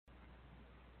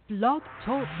Blog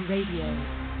Talk Radio.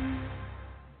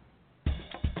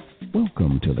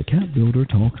 Welcome to the CAPBuilder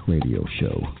Talk radio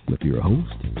show with your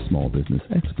host, small business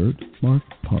expert, Mark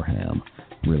Parham.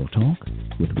 Real talk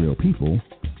with real people,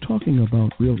 talking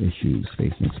about real issues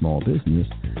facing small business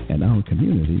and our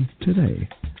community today.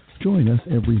 Join us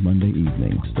every Monday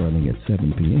evening starting at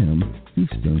 7 p.m.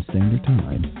 Eastern Standard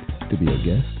Time. To be a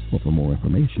guest or for more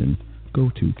information, go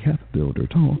to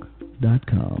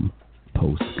CAPBuilderTalk.com.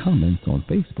 Post comments on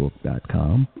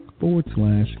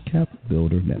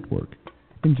Facebook.com/CAPBuilder Network.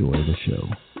 Enjoy the show.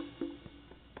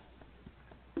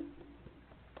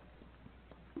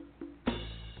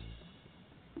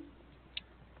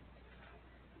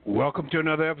 Welcome to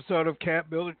another episode of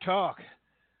CAPBuilder Talk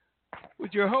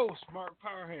with your host, Mark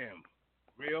Parham.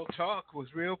 Real talk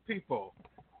with real people.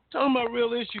 Talking about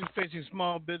real issues facing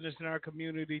small business in our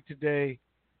community today,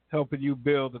 helping you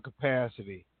build the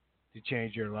capacity to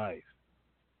change your life.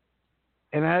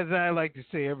 And as I like to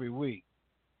say every week,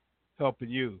 helping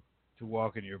you to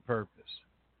walk in your purpose.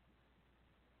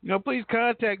 Please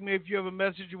contact me if you have a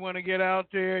message you want to get out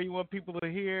there, you want people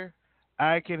to hear.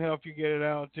 I can help you get it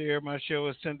out there. My show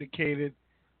is syndicated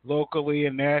locally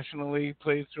and nationally,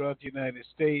 plays throughout the United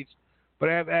States, but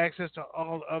I have access to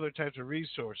all other types of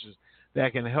resources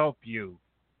that can help you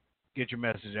get your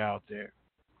message out there.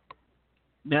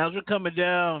 Now, as we're coming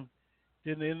down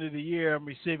to the end of the year, I'm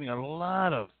receiving a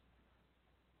lot of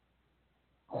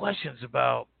questions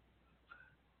about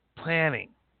planning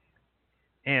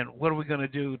and what are we going to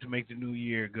do to make the new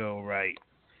year go right.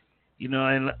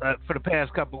 And for the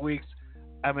past couple of weeks,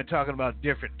 I've been talking about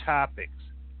different topics,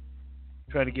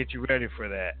 trying to get you ready for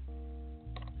that.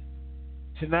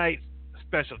 Tonight's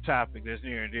special topic that's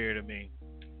near and dear to me.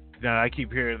 Now, I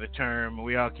keep hearing the term,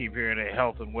 we all keep hearing it,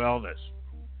 health and wellness.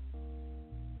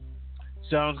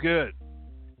 Sounds good,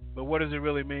 but what does it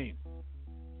really mean?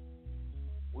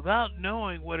 Without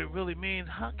knowing what it really means,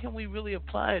 how can we really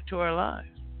apply it to our lives?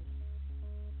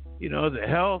 Is it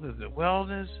health? Is it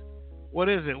wellness? What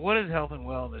is it? What is health and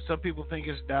wellness? Some people think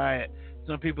it's diet.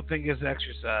 Some people think it's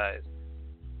exercise.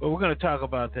 But we're going to talk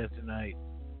about that tonight.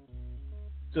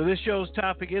 So this show's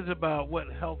topic is about what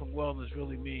health and wellness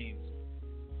really means.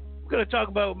 We're going to talk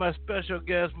about with my special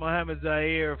guest, Mohammed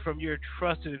Zaire, from your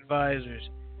trusted advisors.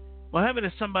 Mohammed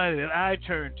is somebody that I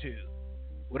turn to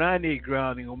when I need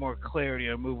grounding or more clarity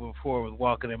on moving forward with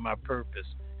walking in my purpose.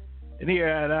 And here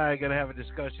and I are going to have a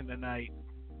discussion tonight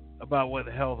about what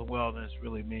health and wellness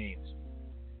really means.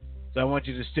 So I want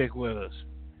you to stick with us.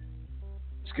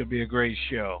 It's going to be a great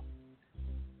show.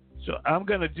 So I'm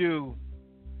going to do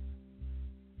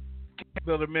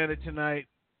CAPBuilder Minute tonight.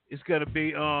 It's going to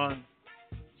be on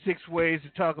 6 ways to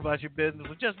talk about your business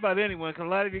with just about anyone. Because a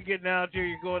lot of you are getting out there,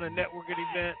 you're going to networking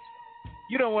events.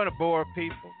 You don't want to bore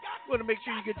people. You want to make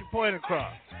sure you get your point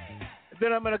across. And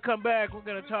then I'm going to come back. We're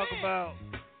going to talk about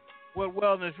what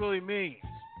wellness really means.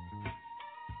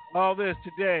 All this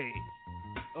today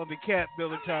on the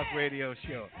CAPBuilder Talk radio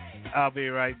show. I'll be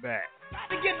right back.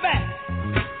 To get back.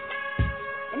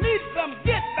 I need some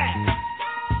get back.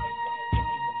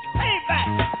 Payback.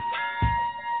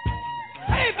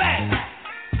 Payback.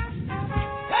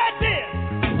 That's it.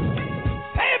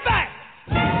 Payback.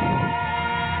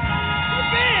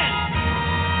 Revenge.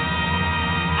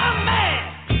 I'm mad.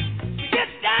 To get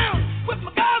down with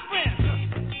my girlfriend.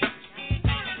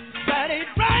 That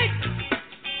ain't right.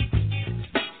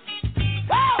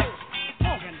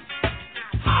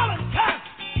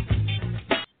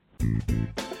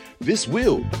 This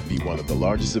will be one of the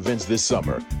largest events this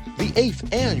summer, the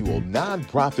 8th Annual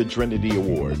Nonprofit Trinity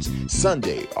Awards,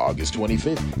 Sunday, August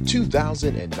 25th,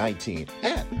 2019,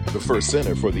 at the First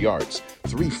Center for the Arts,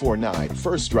 349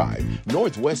 First Drive,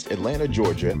 Northwest Atlanta,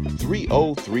 Georgia,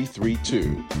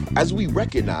 30332, as we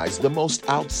recognize the most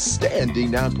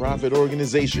outstanding nonprofit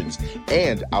organizations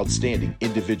and outstanding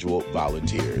individual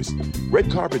volunteers.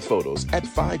 Red carpet photos at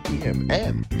 5 p.m.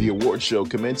 and the award show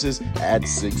commences at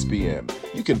 6 p.m.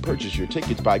 You can purchase your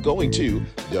tickets by going to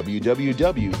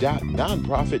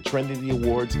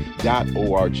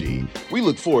www.nonprofittrinityAwards.org. We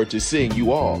look forward to seeing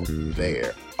you all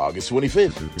there, August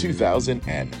 25th,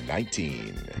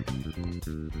 2019.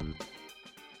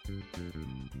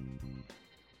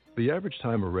 The average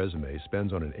time a resume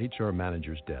spends on an HR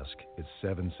manager's desk is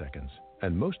 7 seconds,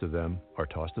 and most of them are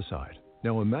tossed aside.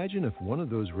 Now imagine if one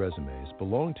of those resumes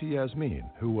belonged to Yasmin,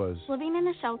 who was living in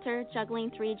a shelter,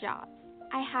 juggling 3 jobs.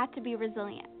 I had to be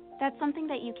resilient. That's something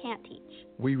that you can't teach.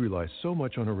 We rely so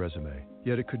much on a resume,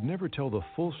 yet it could never tell the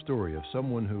full story of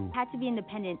someone who had to be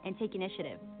independent and take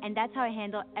initiative. And that's how I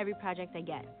handle every project I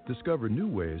get. Discover new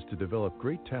ways to develop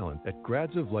great talent at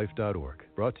gradsoflife.org.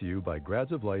 Brought to you by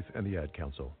Grads of Life and the Ad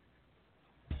Council.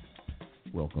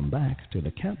 Welcome back to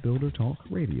the CAPBuilder Talk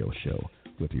radio show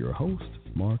with your host,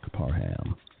 Mark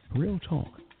Parham. Real talk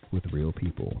with real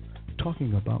people,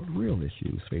 talking about real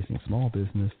issues facing small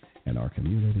business and our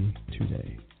community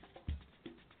today.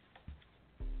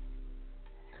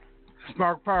 It's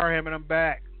Mark Parham, and I'm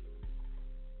back.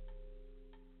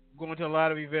 I'm going to a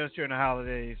lot of events during the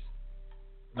holidays.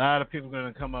 A lot of people are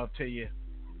going to come up to you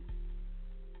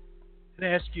and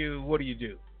ask you, what do you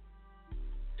do?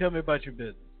 Tell me about your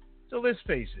business. So let's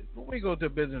face it, when we go to a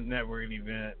business networking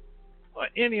event or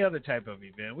any other type of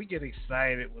event, we get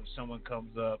excited when someone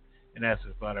comes up and asks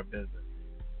us about our business,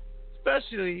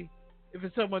 especially if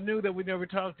it's someone new that we never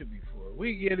talked to before.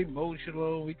 We get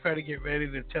emotional. We try to get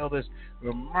ready to tell this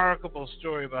remarkable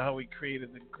story about how we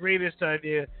created the greatest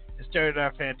idea and started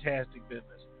our fantastic business.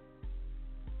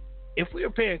 If we are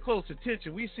paying close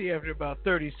attention, we see after about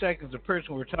 30 seconds the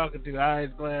person we're talking to, eyes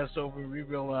glass over, we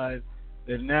realize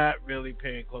they're not really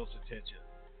paying close attention.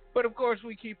 But of course,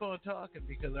 we keep on talking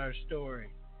because our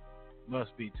story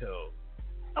must be told.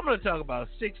 I'm going to talk about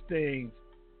 6 things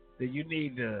that you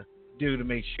need to do to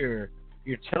make sure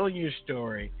you're telling your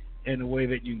story in a way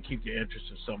that you can keep the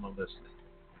interest of someone listening.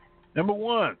 Number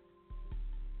 1,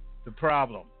 the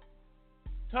problem.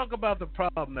 Talk about the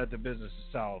problem that the business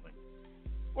is solving.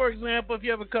 For example, if you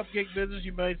have a cupcake business,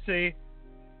 you might say,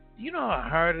 do you know how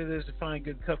hard it is to find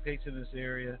good cupcakes in this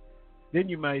area? Then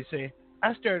you might say,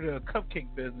 I started a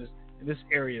cupcake business in this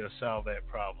area to solve that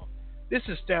problem. This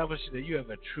establishes that you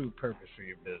have a true purpose for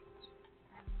your business.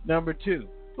 Number 2,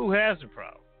 who has the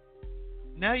problem?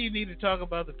 Now you need to talk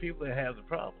about the people that have the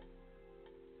problem.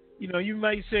 You know, you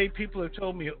might say, people have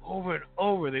told me over and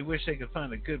over they wish they could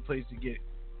find a good place to get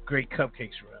great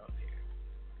cupcakes around here.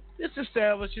 This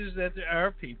establishes that there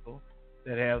are people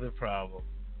that have the problem,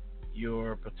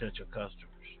 your potential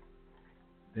customers.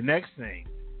 The next thing,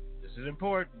 this is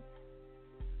important,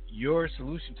 your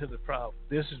solution to the problem.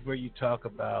 This is where you talk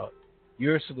about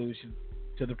your solution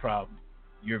to the problem,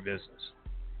 your business.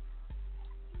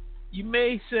 You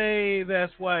may say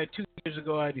that's why 2 years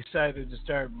ago I decided to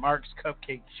start Mark's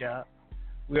Cupcake Shop.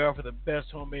 We offer the best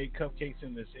homemade cupcakes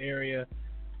in this area.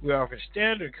 We offer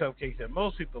standard cupcakes that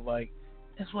most people like,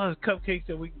 as well as cupcakes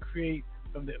that we can create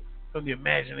from the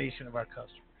imagination of our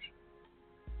customers.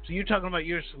 So you're talking about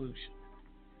your solution.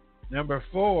 Number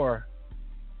 4,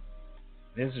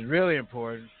 this is really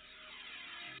important.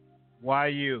 Why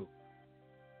you?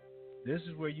 This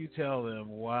is where you tell them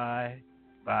why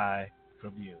buy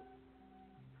from you.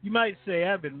 You might say,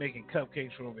 I've been making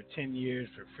cupcakes for over 10 years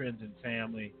for friends and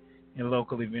family and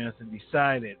local events and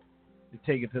decided to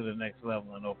take it to the next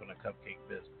level and open a cupcake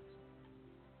business.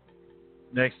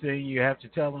 Next thing you have to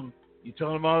tell them, you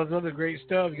told them all this other great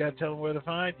stuff, you got to tell them where to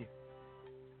find you.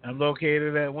 I'm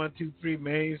located at 123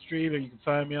 Main Street, or you can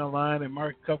find me online at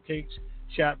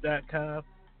markcupcakeshop.com.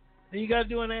 And you got to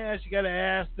do an ask. You got to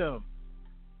ask them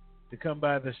to come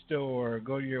by the store or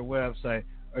go to your website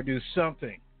or do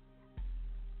something.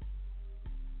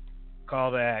 Call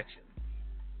to action.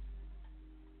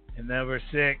 And number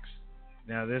 6,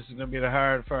 now this is going to be the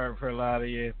hard part for a lot of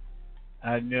you.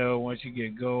 I know once you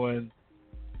get going,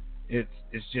 it's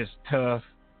just tough,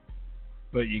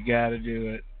 but you got to do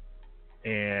it.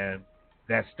 And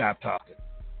that's stop talking.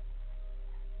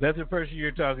 Let the person you're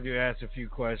talking to ask a few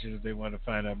questions if they want to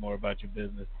find out more about your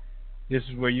business. This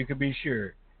is where you can be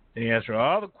sure they answer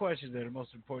all the questions that are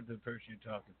most important to the person you're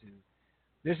talking to.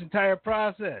 This entire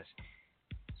process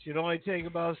should only take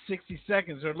about 60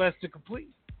 seconds or less to complete.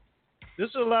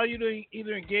 This will allow you to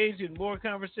either engage in more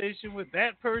conversation with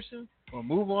that person or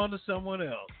move on to someone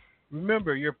else.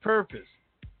 Remember, your purpose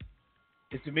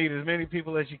is to meet as many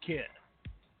people as you can.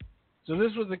 So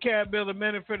this was the CAPBuilder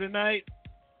Minute for tonight.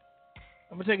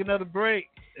 I'm going to take another break.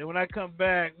 And when I come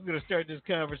back, we're going to start this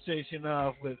conversation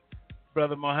off with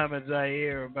Brother Mohammed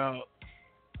Zaire about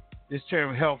this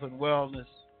term health and wellness,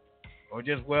 or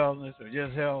just wellness, or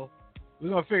just health. We're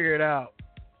going to figure it out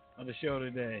on the show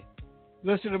today.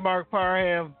 Listen to Mark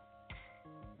Parham,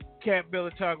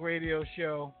 CAPBuilder Talk radio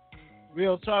show.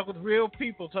 Real talk with real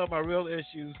people talking about real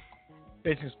issues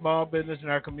facing small business in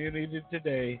our community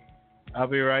today. I'll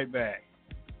be right back.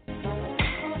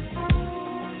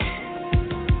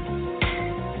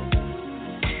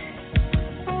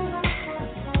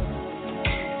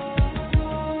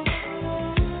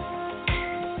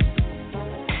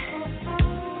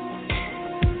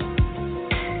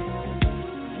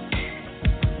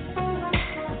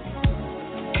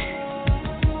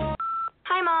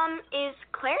 Hi, Mom. Is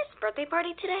Claire's birthday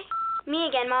party today? Me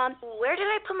again, Mom. Where did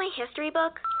I put my history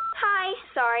book? Hi,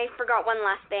 sorry, forgot one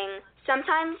last thing.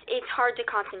 Sometimes it's hard to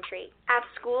concentrate. At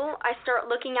school, I start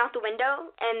looking out the window,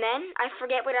 and then I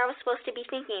forget what I was supposed to be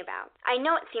thinking about. I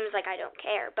know it seems like I don't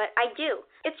care, but I do.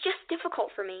 It's just difficult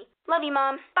for me. Love you,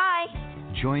 Mom. Bye.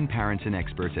 Join parents and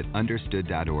experts at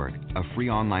understood.org, a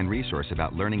free online resource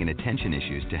about learning and attention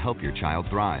issues to help your child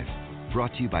thrive.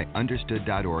 Brought to you by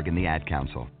understood.org and the Ad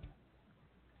Council.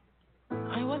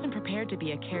 I wasn't prepared to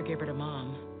be a caregiver to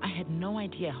Mom. I had no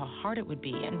idea how hard it would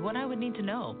be and what I would need to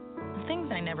know. Things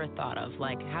I never thought of,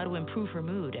 like how to improve her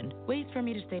mood and ways for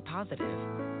me to stay positive.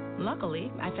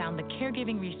 Luckily, I found the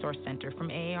Caregiving Resource Center from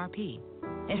AARP.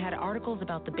 It had articles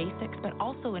about the basics, but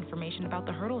also information about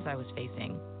the hurdles I was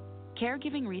facing.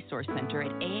 Caregiving Resource Center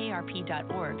at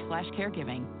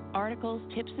aarp.org/caregiving. Articles,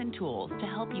 tips, and tools to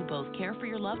help you both care for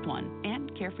your loved one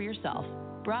and care for yourself.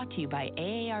 Brought to you by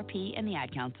AARP and the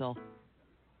Ad Council.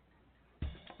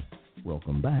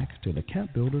 Welcome back to the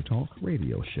CAPBuilder Talk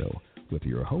radio show with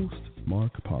your host,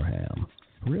 Mark Parham.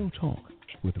 Real talk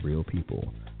with real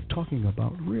people, talking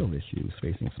about real issues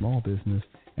facing small business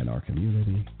and our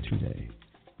community today.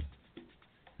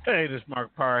 Hey, this is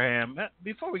Mark Parham.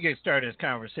 Before we get started in this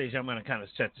conversation, I'm going to kind of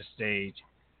set the stage.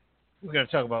 We're going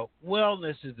to talk about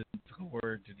wellness is the difficult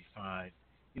word to define.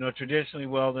 You know, traditionally,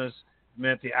 wellness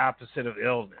meant the opposite of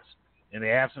illness, in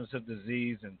the absence of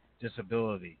disease and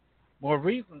disability. More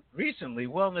recently,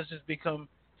 wellness has become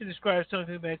to describe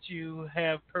something that you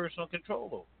have personal control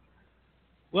over.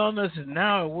 Wellness is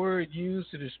now a word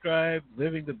used to describe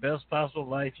living the best possible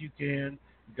life you can,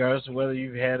 regardless of whether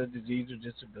you've had a disease or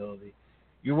disability.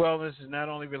 Your wellness is not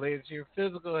only related to your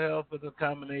physical health, but a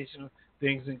combination of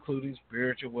things including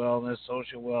spiritual wellness,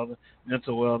 social wellness,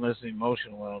 mental wellness, and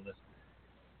emotional wellness.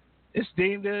 It's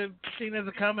seen as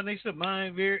a combination of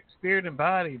mind, spirit, and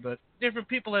body, but different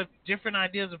people have different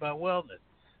ideas about wellness.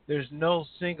 There's no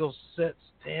single set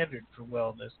standard for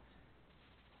wellness,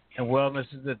 and wellness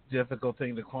is a difficult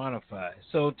thing to quantify.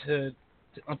 So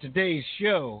on today's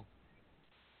show,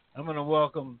 I'm going to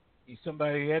welcome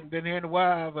somebody who hadn't been here in a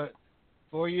while, but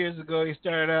 4 years ago he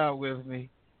started out with me.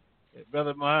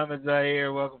 Brother Mohammed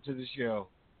Zaire, welcome to the show.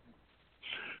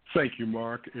 Thank you,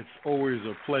 Mark. It's always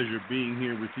a pleasure being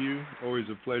here with you. Always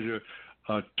a pleasure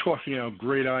tossing out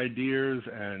great ideas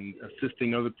and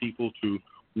assisting other people to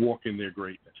walk in their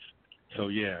greatness. So,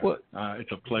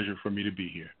 it's a pleasure for me to be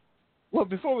here. Well,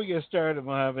 before we get started,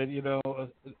 Mohammed, you know,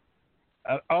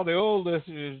 all the old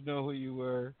listeners know who you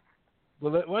were.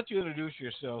 Well, why don't you introduce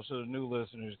yourself so the new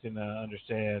listeners can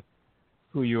understand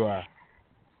who you are?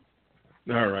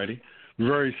 All righty.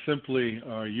 Very simply,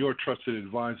 Your Trusted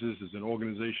Advisors is an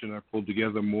organization I pulled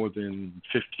together more than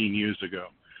 15 years ago.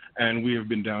 And we have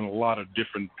been down a lot of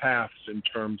different paths in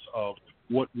terms of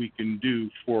what we can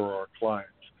do for our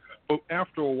clients. But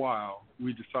after a while,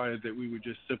 we decided that we would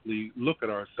just simply look at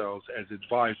ourselves as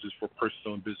advisors for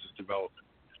personal and business development.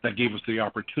 That gave us the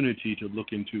opportunity to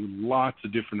look into lots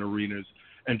of different arenas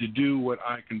and to do what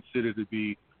I consider to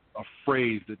be a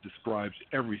phrase that describes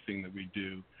everything that we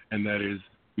do, and that is,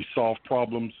 we solve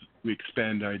problems, we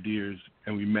expand ideas,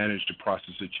 and we manage the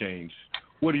process of change.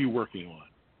 What are you working on?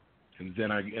 And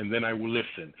then I will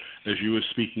listen. As you were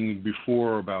speaking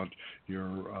before about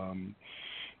your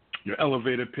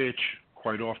elevator pitch,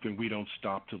 quite often we don't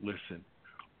stop to listen.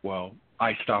 Well,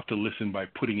 I stop to listen by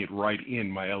putting it right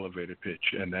in my elevator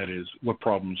pitch, and that is, what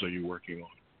problems are you working on?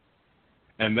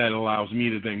 And that allows me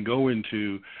to then go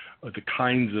into the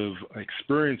kinds of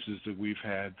experiences that we've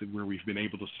had where we've been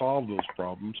able to solve those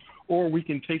problems, or we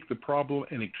can take the problem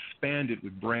and expand it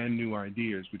with brand new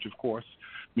ideas, which of course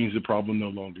means the problem no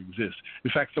longer exists.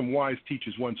 In fact, some wise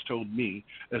teachers once told me,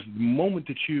 as the moment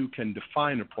that you can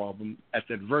define a problem, at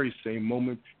that very same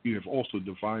moment, you have also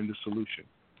defined the solution.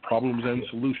 Problems and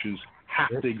solutions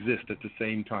have to exist at the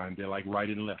same time. They're like right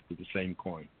and left of the same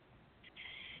coin.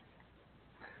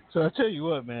 So I tell you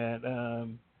what,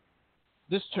 man,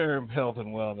 this term health and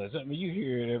wellness, I mean, you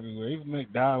hear it everywhere, even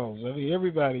McDonald's. I mean,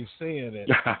 everybody's saying it.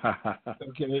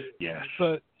 Okay. Yes.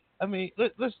 But, I mean,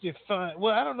 let's define,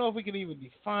 well, I don't know if we can even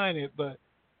define it, but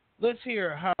let's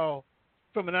hear how,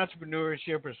 from an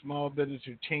entrepreneurship or small business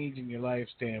or changing your life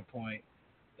standpoint,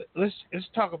 let's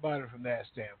talk about it from that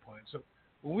standpoint. So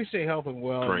when we say health and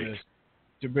wellness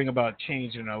to bring about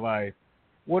change in our life,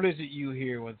 what is it you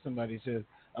hear when somebody says,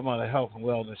 I'm on a health and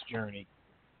wellness journey?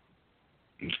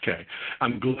 Okay.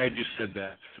 I'm glad you said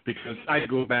that, because I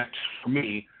go back, for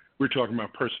me, we're talking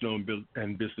about personal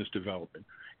and business development.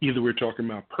 Either we're talking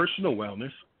about personal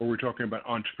wellness or we're talking about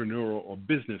entrepreneurial or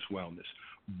business wellness.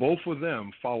 Both of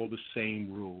them follow the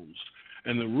same rules.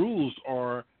 And the rules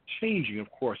are changing, of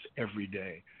course, every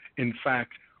day. In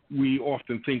fact, we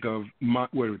often think of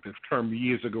the term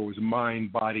years ago was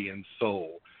mind, body, and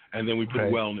soul. And then we put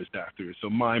wellness after it. So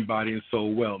mind, body, and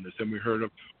soul wellness. And we heard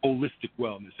of holistic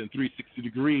wellness and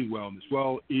 360-degree wellness.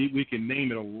 Well, we can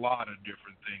name it a lot of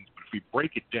different things. But if we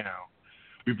break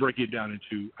it down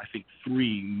into, I think,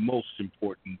 three most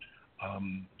important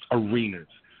arenas.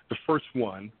 The first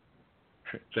one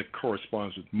that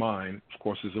corresponds with mine, of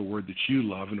course, is a word that you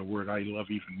love and a word I love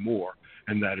even more,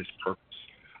 and that is purpose.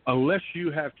 Unless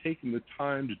you have taken the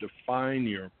time to define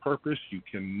your purpose, you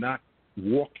cannot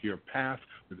walk your path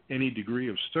with any degree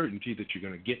of certainty that you're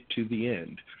going to get to the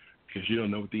end, because you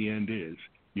don't know what the end is.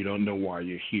 You don't know why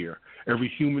you're here. Every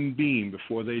human being,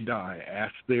 before they die,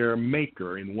 asks their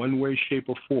maker in one way, shape,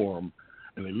 or form,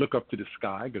 and they look up to the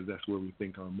sky, because that's where we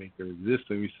think our maker exists,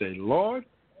 and we say, Lord,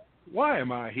 why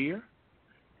am I here?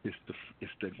 It's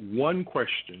that one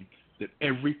question that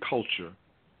every culture,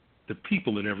 the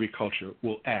people in every culture,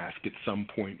 will ask at some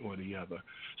point or the other.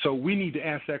 So we need to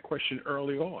ask that question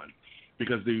early on,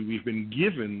 because we've been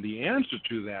given the answer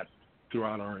to that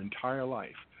throughout our entire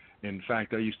life. In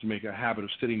fact, I used to make a habit of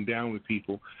sitting down with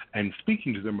people and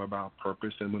speaking to them about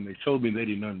purpose, and when they told me they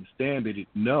didn't understand, they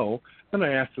didn't know, then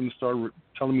I asked them to start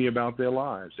telling me about their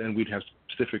lives, and we'd have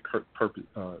specific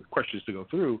questions to go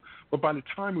through. But by the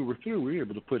time we were through, we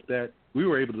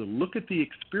were able to look at the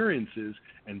experiences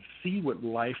and see what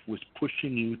life was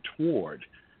pushing you toward,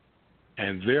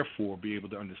 and therefore be able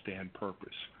to understand purpose.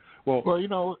 Well, you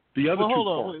know, the other two hold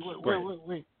on, parts.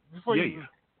 wait. Before you, I'm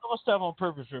gonna stop on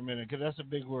purpose for a minute, because that's a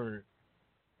big word.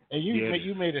 And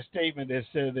you made a statement that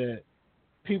said that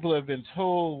people have been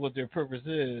told what their purpose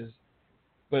is,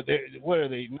 but what are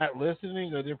they not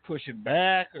listening, or they're pushing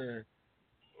back, or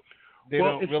they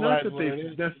don't realize what it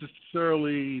is? It's not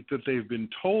necessarily that they've been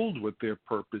told what their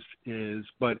purpose is,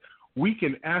 but we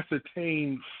can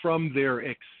ascertain from their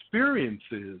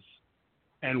experiences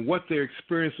and what their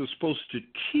experience was supposed to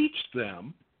teach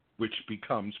them, which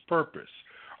becomes purpose.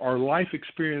 Our life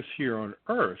experience here on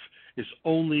earth is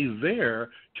only there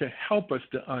to help us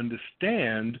to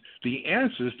understand the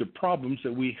answers to problems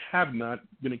that we have not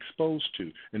been exposed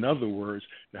to. In other words,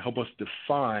 to help us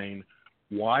define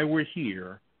why we're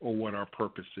here or what our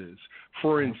purpose is.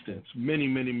 For instance, many,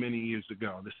 many, many years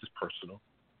ago, this is personal.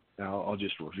 Now I'll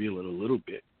just reveal it a little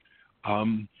bit.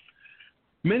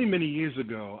 Many, many years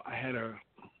ago, I had a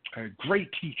great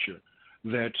teacher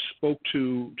that spoke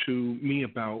to me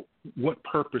about what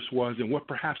purpose was and what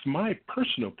perhaps my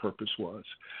personal purpose was.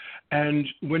 And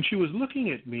when she was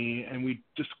looking at me and we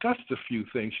discussed a few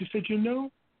things, she said,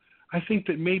 I think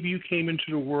that maybe you came into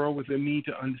the world with a need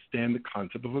to understand the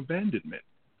concept of abandonment.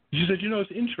 She said,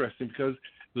 it's interesting, because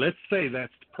let's say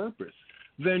that's the purpose.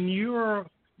 Then your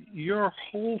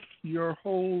whole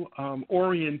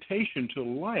orientation to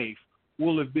life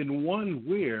will have been one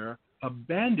where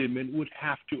abandonment would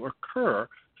have to occur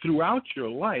throughout your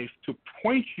life to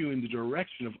point you in the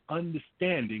direction of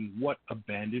understanding what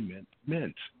abandonment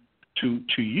meant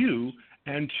to you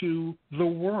and to the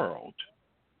world.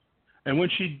 And when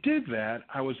she did that,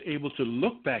 I was able to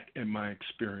look back at my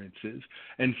experiences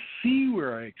and see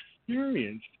where I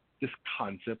experienced this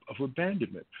concept of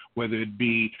abandonment, whether it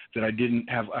be that I didn't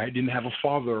have a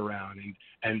father around,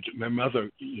 and my mother,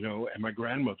 and my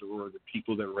grandmother were the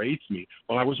people that raised me.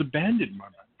 Well, I was abandoned by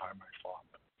my father.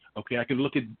 Okay, I can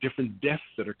look at different deaths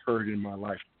that occurred in my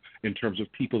life in terms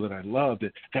of people that I loved.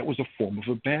 That was a form of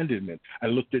abandonment. I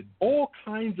looked at all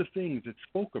kinds of things that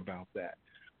spoke about that.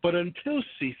 But until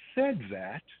she said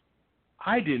that,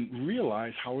 I didn't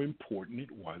realize how important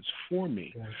it was for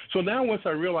me. Yeah. So now once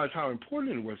I realized how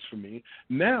important it was for me,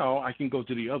 now I can go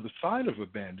to the other side of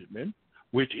abandonment,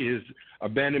 which is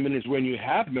abandonment is when you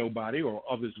have nobody or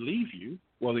others leave you.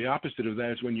 Well, the opposite of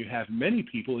that is when you have many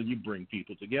people and you bring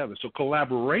people together. So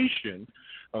collaboration,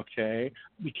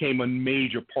 became a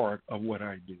major part of what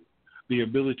I do. The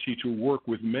ability to work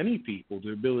with many people,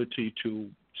 the ability to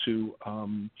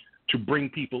bring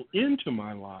people into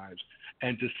my lives,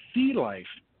 and to see life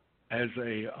as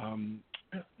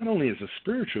not only as a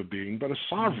spiritual being, but a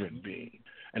sovereign being,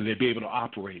 and to be able to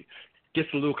operate. Gets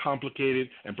a little complicated,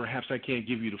 and perhaps I can't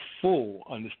give you the full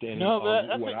understanding of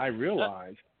what I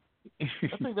realize. I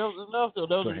think that was enough, though.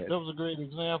 That was a great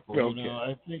example. Okay.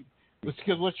 I think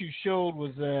because what you showed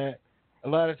was that a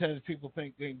lot of times people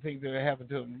think that it happened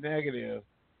to them negative.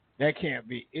 That can't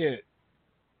be it,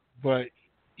 but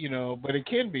it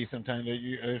can be sometimes that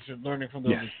you're learning from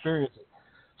those experiences.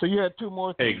 So you had two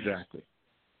more things. Exactly.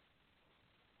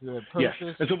 You had purpose.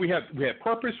 Yes. And so we have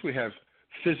purpose, we have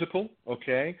physical,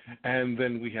 and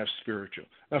then we have spiritual.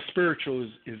 Now, spiritual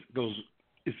goes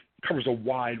covers a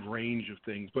wide range of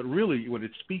things, but really what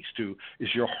it speaks to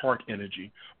is your heart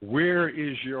energy. Where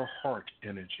is your heart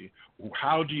energy?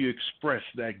 How do you express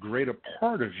that greater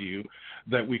part of you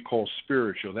that we call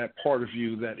spiritual, that part of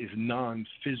you that is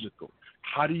non-physical?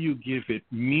 How do you give it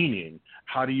meaning?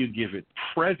 How do you give it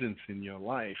presence in your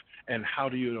life? And how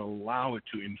do you allow it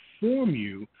to inform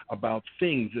you about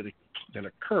things that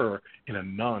occur in a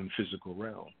non-physical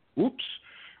realm? Oops.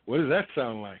 What does that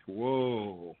sound like?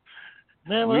 Whoa.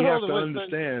 Man, we have to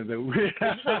understand that we.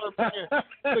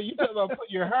 So you talk about putting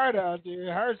your heart out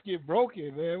there. Hearts get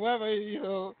broken, man. Well,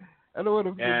 I don't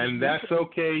want to. And that's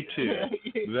okay too.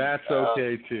 That's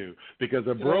okay too, because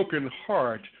a broken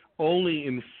heart only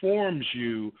informs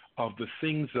you of the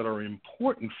things that are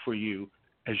important for you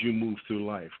as you move through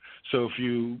life. So if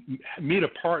you meet a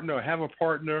partner or have a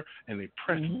partner and they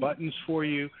press buttons for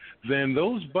you, then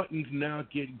those buttons now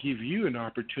give you an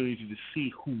opportunity to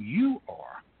see who you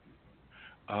are.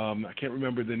 I can't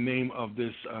remember the name of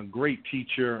this great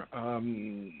teacher.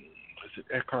 Is it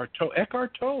Eckhart Tolle?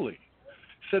 Eckhart Tolle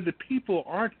said that people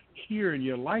aren't here in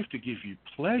your life to give you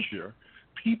pleasure.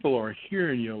 People are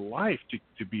here in your life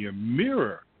to be a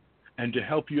mirror and to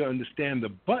help you understand the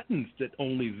buttons that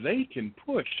only they can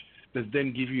push that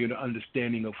then give you an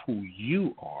understanding of who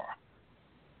you are.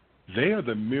 They are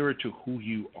the mirror to who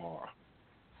you are.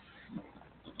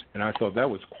 And I thought that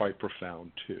was quite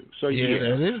profound, too. So,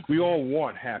 we all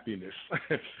want happiness.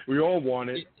 We all want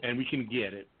it, and we can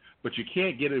get it. But you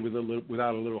can't get it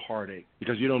without a little heartache,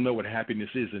 because you don't know what happiness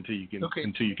is until you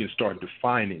can start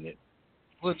defining it.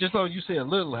 Well, just so you say a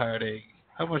little heartache,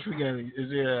 how much we got? Is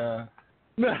there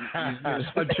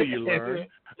until you learn,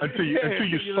 until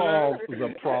you solve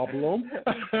the problem.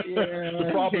 The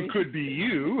problem could be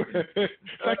you. In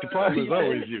fact, the problem is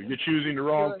always you. You're choosing the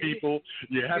wrong people.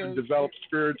 You haven't developed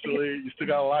spiritually. You still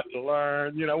got a lot to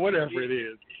learn. Whatever it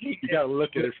is, you got to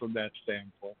look at it from that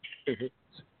standpoint.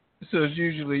 So it's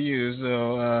usually you.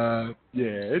 So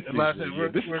it's usually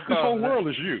you. This whole world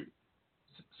is you.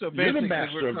 So you're the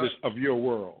master of your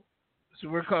world. So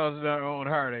we're causing our own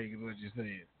heartache, is what you're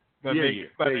saying. There you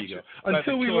go.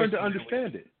 Until we learn to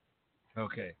understand it.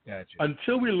 Okay, gotcha.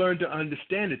 Until we learn to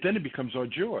understand it, then it becomes our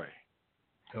joy.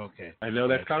 Okay. I know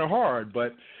that's kind of hard,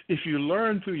 but if you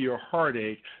learn through your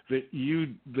heartache that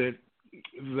you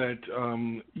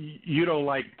don't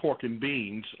like pork and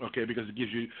beans, okay, because it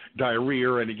gives you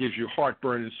diarrhea and it gives you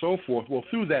heartburn and so forth. Well,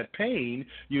 through that pain,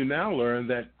 you now learn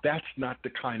that that's not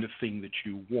the kind of thing that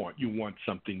you want. You want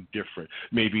something different.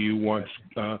 Maybe you want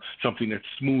something that's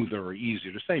smoother or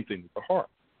easier. The same thing with the heart.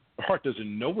 The heart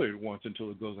doesn't know what it wants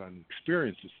until it goes out and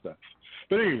experiences stuff.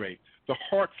 But at any rate, the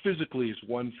heart physically is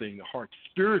one thing. The heart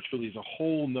spiritually is a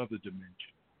whole nother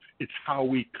dimension. It's how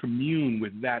we commune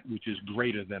with that which is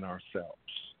greater than ourselves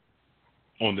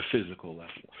on the physical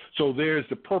level. So there's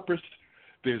the purpose,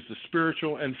 there's the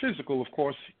spiritual, and physical, of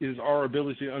course, is our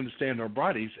ability to understand our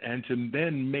bodies and to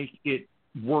then make it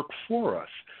work for us.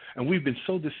 And we've been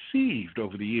so deceived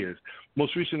over the years.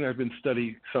 Most recently, I've been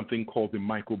studying something called the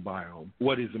microbiome.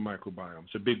 What is the microbiome?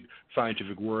 It's a big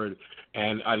scientific word,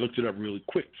 and I looked it up really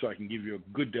quick so I can give you a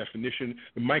good definition.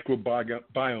 The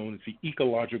microbiome is the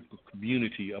ecological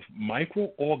community of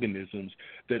microorganisms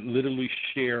that literally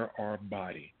share our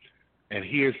body. And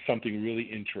here's something really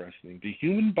interesting. The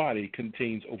human body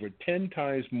contains over 10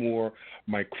 times more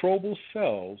microbial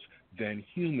cells than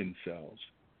human cells.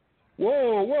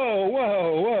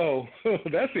 Whoa.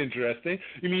 That's interesting.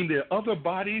 You mean there are other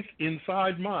bodies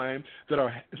inside mine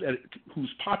whose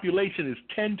population is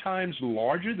 10 times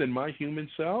larger than my human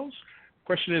cells?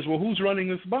 Question is, well, who's running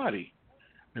this body?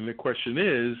 And the question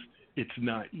is, it's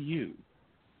not you.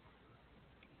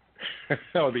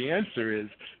 No, the answer is,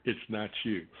 it's not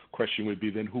you. Question would be,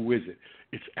 then who is it?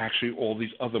 It's actually all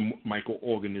these other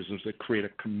microorganisms that create a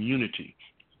community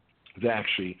that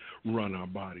actually run our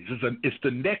bodies. It's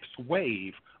the next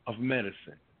wave of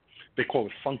medicine. They call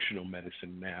it functional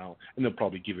medicine now, and they'll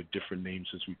probably give it different names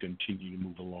as we continue to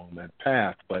move along that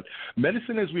path. But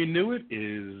medicine as we knew it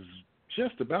is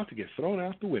just about to get thrown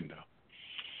out the window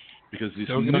because this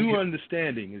new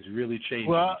understanding is really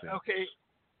changing things. Okay,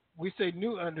 we say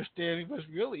new understanding, but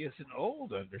really it's an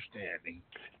old understanding.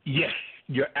 Yes,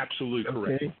 you're absolutely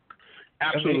correct.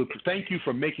 Absolutely. Okay. Thank you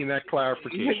for making that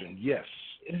clarification. Yes.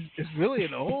 It's really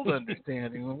an old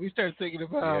understanding. When we start thinking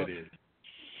about,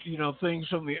 things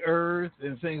from the earth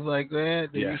and things like that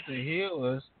used to heal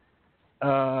us,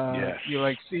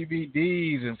 like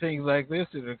CBDs and things like this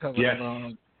that are coming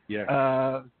along. Yes.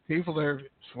 People are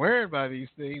swearing by these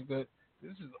things, but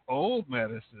this is old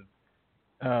medicine.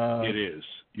 It is.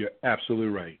 You're absolutely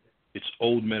right. It's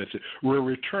old medicine. We're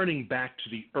returning back to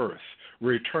the earth.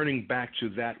 We're returning back to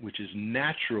that which is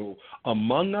natural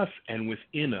among us and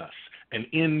within us and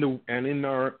in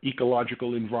our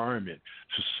ecological environment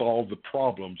to solve the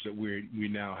problems that we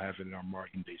now have in our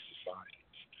modern-day societies.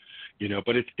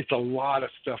 But it's a lot of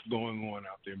stuff going on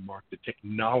out there, Mark. The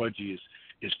technology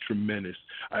is tremendous.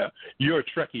 You're a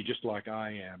Trekkie just like I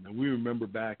am, and we remember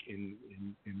back in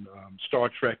Star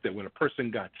Trek that when a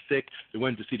person got sick, they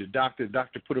went to see the doctor. The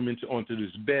doctor put them onto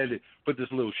this bed, put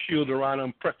this little shield around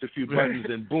them, pressed a few buttons,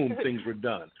 and boom, things were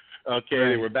done. Okay,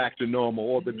 They were back to normal.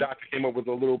 Or the doctor came up with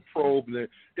a little probe, and they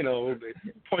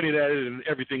pointed at it, and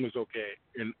everything was okay.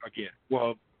 And again,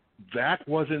 well, that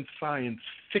wasn't science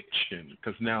fiction,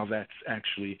 because now that's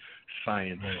actually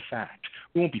science fact.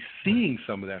 We won't be seeing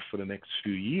some of that for the next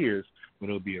few years when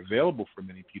it'll be available for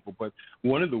many people. But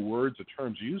one of the words or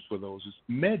terms used for those is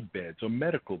med beds or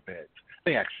medical beds.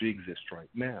 They actually exist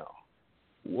right now.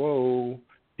 Whoa,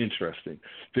 interesting.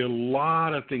 There are a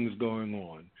lot of things going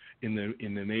on in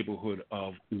the neighborhood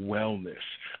of wellness,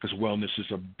 because wellness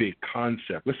is a big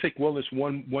concept. Let's take wellness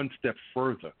one step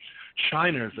further.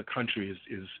 China as a country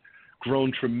is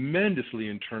grown tremendously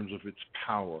in terms of its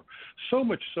power, so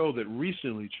much so that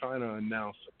recently China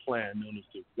announced a plan known as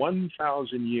the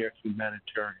 1,000-year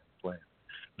humanitarian plan.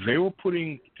 They were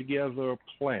putting together a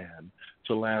plan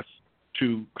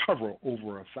to cover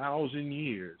over 1,000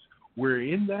 years, where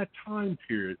in that time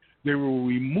period they will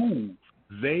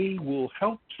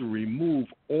help to remove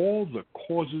all the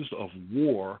causes of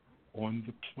war on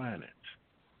the planet.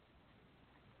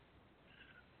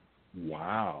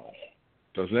 Wow.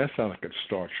 Doesn't that sound like a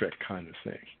Star Trek kind of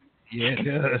thing? Yeah, it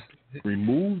does.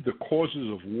 Remove the causes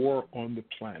of war on the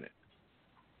planet.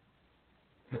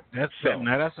 That's a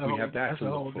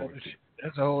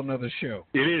whole nother show.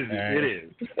 It is. It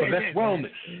is. But that's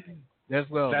wellness. That's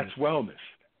wellness. That's wellness.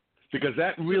 Because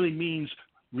that really means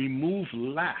remove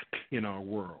lack in our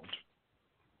world.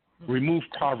 Remove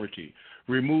poverty.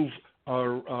 Remove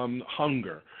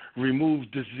hunger.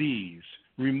 Remove disease.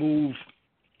 Remove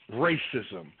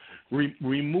racism.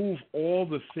 Remove all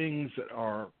the things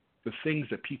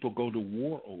that people go to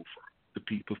war over. The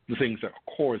things that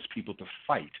cause people to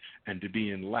fight and to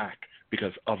be in lack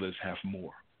because others have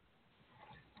more.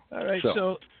 All right,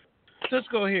 so let's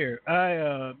go here.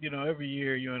 Every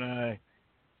year you and I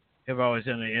have always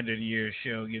done the end of the year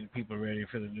show, getting people ready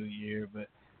for the new year. But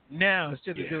now,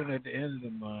 instead of doing it at the end of the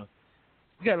month,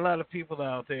 we got a lot of people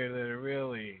out there that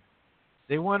are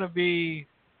they want to be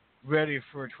ready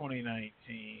for 2019.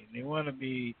 They want to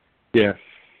be,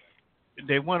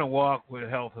 they want to walk with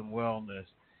health and wellness.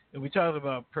 And we talked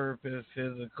about purpose,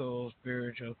 physical,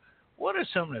 spiritual. What are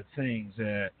some of the things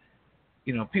that,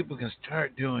 people can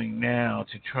start doing now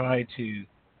to try to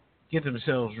get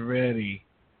themselves ready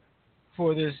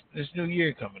for this new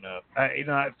year coming up?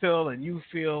 I feel, and you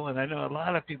feel, and I know a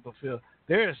lot of people feel,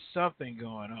 there is something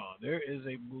going on. There is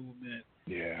a movement.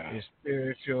 Yeah. It's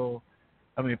spiritual.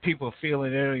 I mean, people feel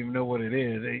it. They don't even know what it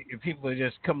is. People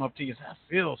just come up to you and say, I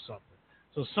feel something.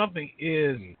 So something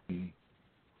is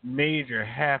major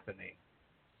happening.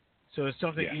 So it's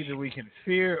something either we can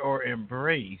fear or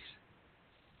embrace.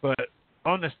 But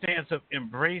on the stance of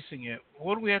embracing it,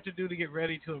 what do we have to do to get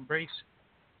ready to embrace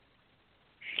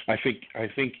it? I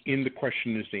think in the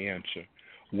question is the answer.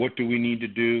 What do we need to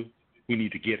do? We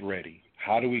need to get ready.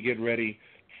 How do we get ready?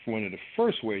 One of the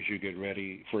first ways you get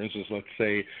ready, for instance, let's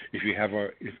say if you have a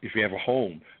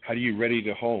home, how do you ready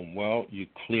the home? Well, you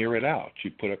clear it out.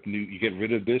 You you get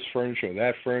rid of this furniture or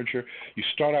that furniture. You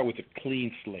start out with a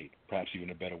clean slate, perhaps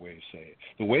even a better way to say it.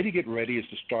 The way to get ready is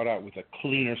to start out with a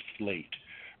cleaner slate.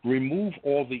 Remove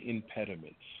all the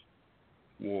impediments.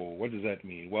 Whoa, what does that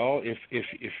mean? Well, if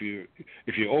you're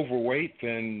overweight,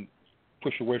 then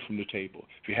push away from the table.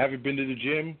 If you haven't been to the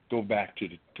gym, go back to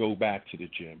the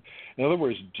gym. In other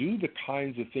words, do the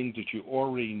kinds of things that you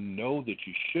already know that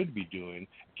you should be doing.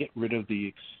 Get rid of the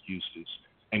excuses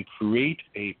and create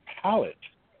a palette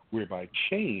whereby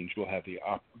change will have the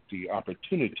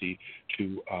opportunity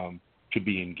to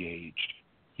be engaged.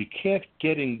 You can't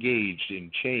get engaged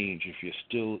in change if you're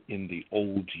still in the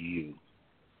old you.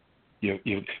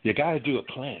 You got to do a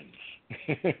cleanse.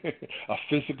 A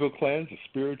physical cleanse, a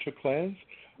spiritual cleanse?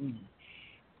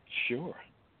 Sure.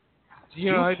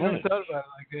 I never thought about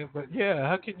it like that, but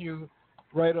how can you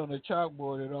write on a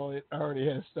chalkboard and it already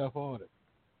has stuff on it?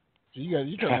 So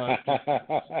you talking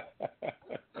about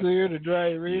clear the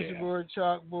dry erase board,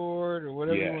 chalkboard, or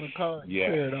whatever you want to call it,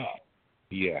 clear it off.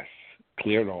 Yes,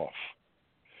 clear it off.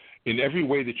 In every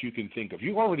way that you can think of.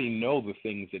 You already know the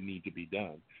things that need to be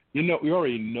done. You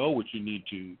already know what you need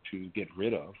to get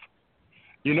rid of.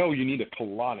 You know, you need a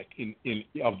colonic in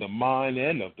of the mind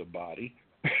and of the body,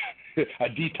 a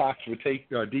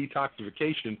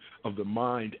detoxification of the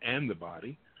mind and the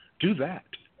body. Do that.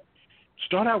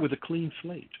 Start out with a clean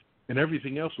slate, and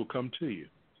everything else will come to you.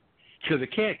 Because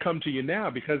it can't come to you now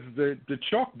because the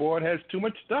chalkboard has too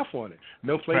much stuff on it.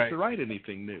 No place to write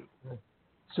anything new.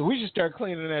 So we should start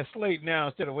cleaning that slate now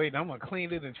instead of waiting. I'm going to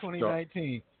clean it in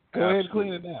 2019. Go ahead and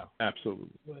clean it now.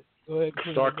 Absolutely. Go ahead and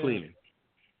clean Start it cleaning.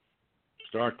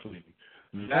 Start cleaning.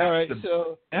 All right.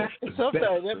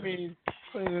 Sometimes that means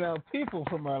cleaning out people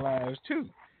from our lives too.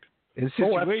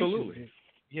 Absolutely.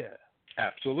 Yeah.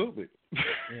 Absolutely.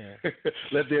 Yeah.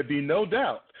 Let there be no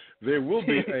doubt. There will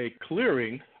be a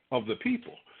clearing of the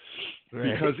people.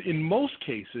 Right. Because in most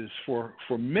cases, for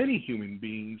many human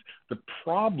beings, the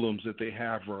problems that they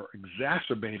have are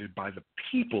exacerbated by the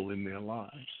people in their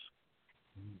lives.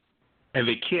 And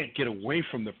they can't get away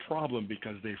from the problem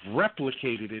because they've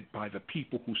replicated it by the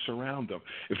people who surround them.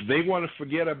 If they want to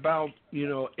forget about,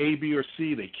 A, B, or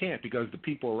C, they can't because the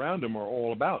people around them are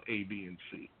all about A, B, and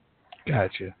C.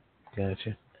 Gotcha.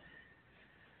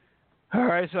 All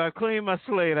right, so I cleaned my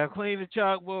slate. I cleaned the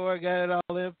chalkboard, got it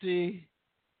all empty.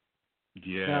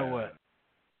 Yeah. Now what?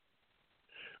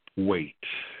 Wait.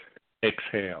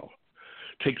 Exhale.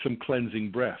 Take some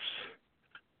cleansing breaths.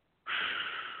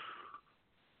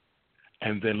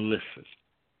 And then listen.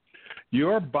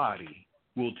 Your body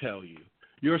will tell you.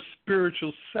 Your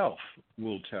spiritual self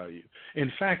will tell you.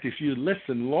 In fact, if you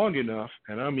listen long enough,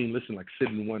 and I mean listen like sit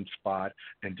in one spot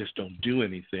and just don't do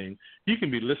anything, you can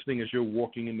be listening as you're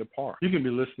walking in the park. You can be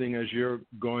listening as you're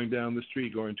going down the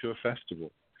street, going to a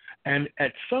festival. And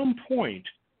at some point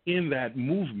in that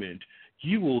movement,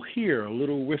 you will hear a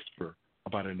little whisper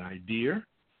about an idea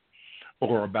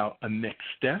or about a next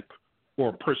step or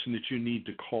a person that you need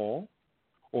to call.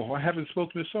 Or I haven't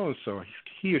spoken to so-and-so.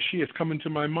 He or she has come into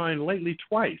my mind lately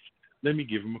twice. Let me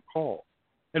give him a call.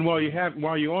 And while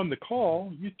you're on the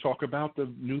call, you talk about the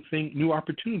new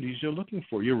opportunities you're looking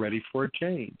for. You're ready for a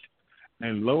change.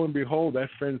 And lo and behold, that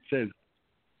friend says,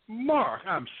 Mark,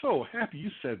 I'm so happy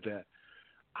you said that.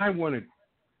 I want to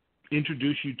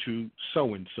introduce you to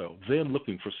so-and-so. They're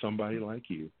looking for somebody like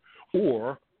you.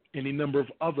 Or any number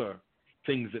of other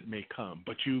things that may come.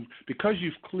 But because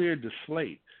you've cleared the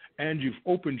slate, and you've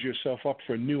opened yourself up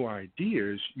for new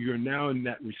ideas, you're now in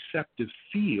that receptive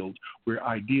field where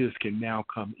ideas can now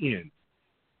come in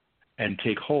and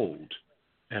take hold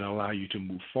and allow you to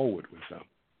move forward with them.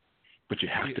 But you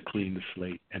have to clean the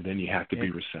slate, and then you have to be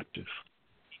receptive.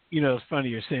 It's funny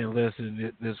you're saying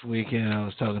listen. This weekend I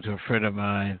was talking to a friend of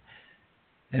mine,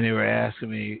 and they were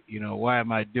asking me, why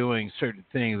am I doing certain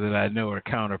things that I know are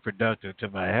counterproductive to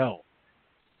my health?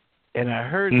 And I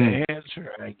heard the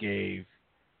answer I gave.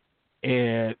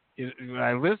 And when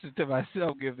I listened to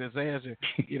myself give this answer,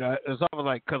 it's almost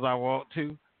like because I want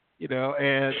to,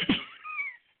 and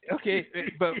okay.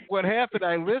 But what happened,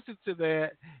 I listened to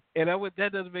that, and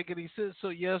that doesn't make any sense. So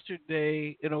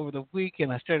yesterday and over the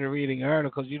weekend, I started reading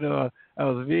articles. I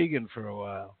was vegan for a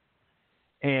while,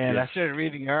 and I started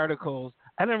reading articles.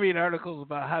 I didn't read articles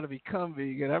about how to become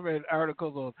vegan. I read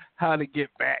articles on how to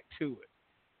get back to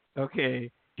it.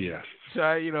 Okay. Yes. So,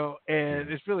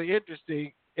 and it's really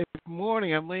interesting. Every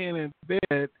morning I'm laying in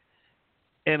bed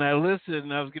and I listened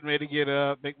and I was getting ready to get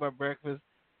up, make my breakfast,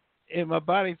 and my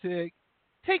body said,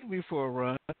 take me for a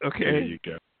run. Okay. There you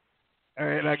go. All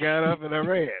right. I got up and I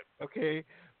ran. Okay.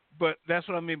 But that's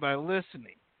what I mean by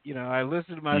listening. I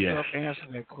listened to myself answer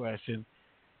that question.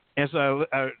 And so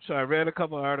I read a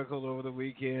couple of articles over the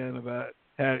weekend about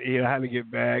how to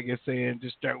get back and saying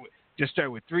just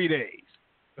start with 3 days.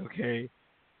 Okay.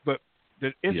 But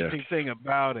the interesting thing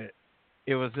about it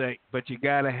was like, but you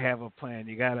got to have a plan.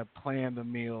 You got to plan the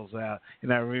meals out.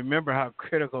 And I remember how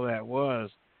critical that was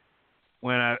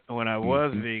when I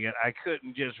was vegan. I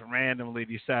couldn't just randomly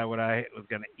decide what I was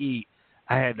going to eat.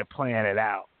 I had to plan it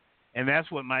out. And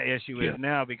that's what my issue is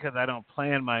now because I don't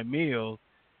plan my meals.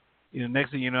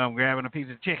 Next thing you know, I'm grabbing a piece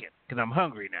of chicken because I'm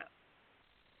hungry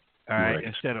now. All right,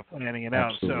 instead of planning it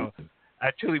out. So I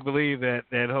truly believe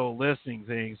that whole listening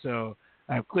thing. So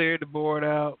I've cleared the board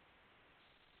out.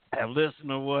 I've listened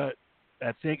to what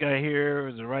I think I hear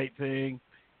is the right thing.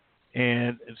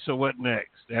 And so what next?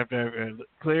 After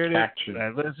I cleared it, I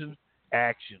listened,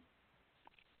 action.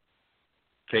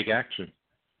 Take action.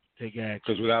 Take action.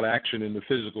 Because without action in the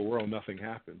physical world, nothing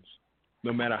happens.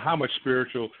 No matter how much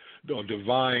spiritual or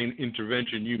divine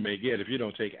intervention you may get, if you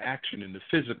don't take action in the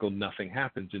physical, nothing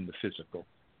happens in the physical.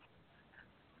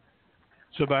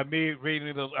 So by me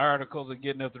reading those articles and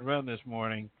getting up to run this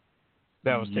morning,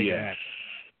 that was taking action.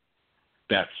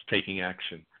 That's taking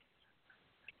action.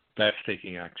 That's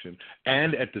taking action.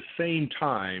 And at the same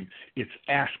time, it's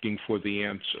asking for the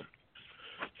answer.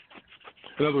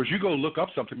 In other words, you go look up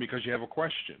something because you have a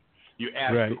question. You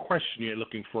ask the question, you're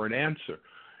looking for an answer.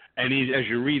 And as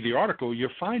you read the article,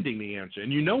 you're finding the answer.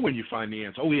 And you know when you find the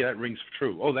answer, oh, yeah, that rings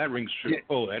true. Oh, that rings true.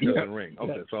 Oh, that doesn't ring.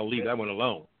 Okay, so I'll leave that one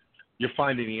alone. You're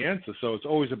finding the answer. So it's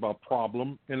always about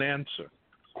problem and answer,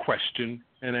 question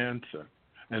and answer.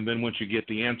 And then once you get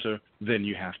the answer, then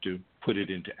you have to put it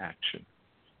into action.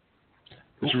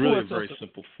 It's really a very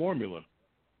simple formula.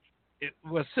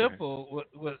 What's simple,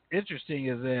 what's interesting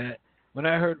is that when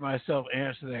I heard myself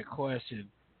answer that question,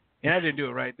 and I didn't do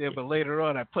it right there, but later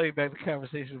on I played back the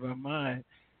conversation in my mind,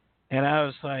 and I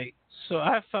was like, so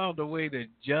I found a way to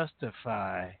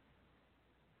justify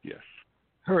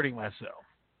hurting myself.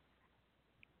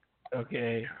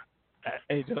 Okay,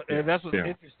 and that's what's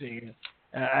interesting.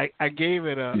 I gave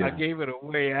it a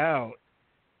way out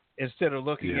instead of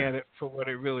looking at it for what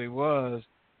it really was.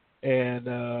 And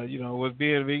was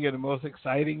being vegan the most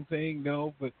exciting thing?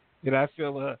 No, but did I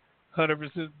feel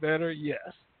 100% better? Yes.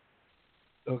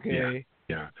 Okay.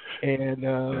 Yeah. And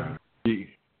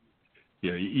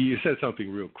you said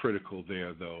something real critical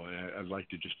there, though, and I'd like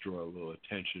to just draw a little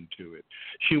attention to it.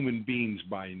 Human beings,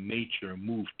 by nature,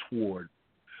 move toward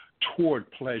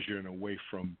pleasure and away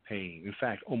from pain. In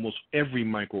fact, almost every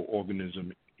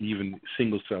microorganism, even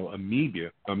single-cell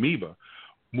amoeba,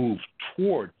 move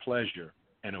toward pleasure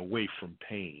and away from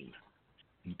pain.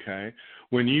 Okay?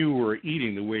 When you were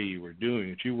eating the way you were doing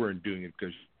it, you weren't doing it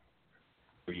because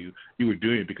you were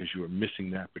doing it because you were missing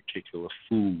that particular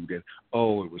food, and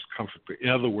it was comfort. In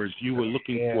other words, you were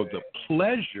looking for the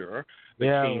pleasure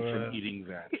that came from eating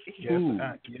that food.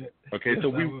 Okay, so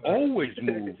we always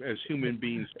move as human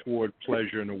beings toward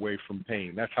pleasure and away from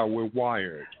pain. That's how we're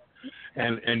wired.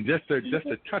 And just to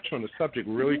touch on the subject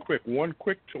really quick, one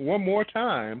more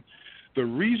time, the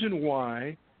reason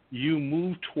why you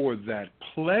move toward that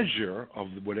pleasure of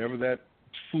whatever that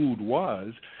food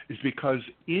was is because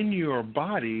in your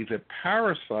body, the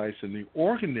parasites and the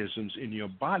organisms in your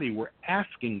body were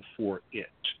asking for it.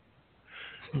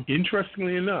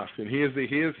 Interestingly enough, and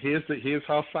here's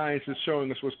how science is showing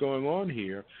us what's going on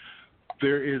here.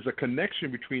 There is a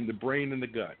connection between the brain and the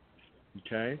gut.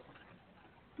 Okay?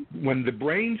 When the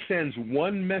brain sends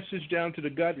one message down to the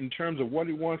gut in terms of what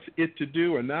it wants it to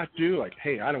do or not do, like,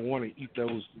 hey, I don't want to eat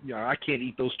those, I can't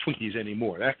eat those Twinkies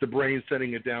anymore. That's the brain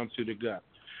sending it down to the gut.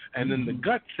 And then the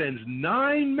gut sends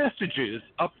 9 messages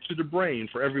up to the brain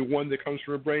for every one that comes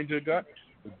from the brain to the gut.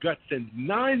 The gut sends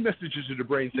 9 messages to the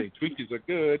brain saying, Twinkies are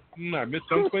good. I miss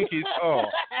them Twinkies. Oh,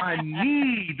 I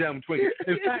need them Twinkies.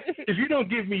 In fact, if you don't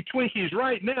give me Twinkies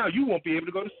right now, you won't be able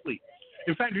to go to sleep.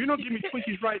 In fact, if you don't give me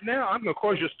Twinkies right now, I'm going to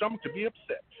cause your stomach to be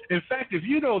upset. In fact, if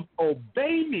you don't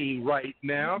obey me right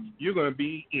now, you're going to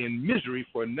be in misery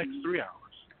for the next 3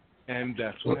 hours. And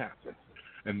that's what happens.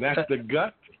 And that's the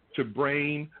gut to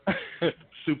brain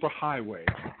superhighway.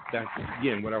 That's,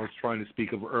 again, what I was trying to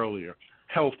speak of earlier.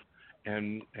 Health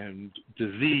and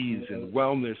disease and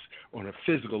wellness on a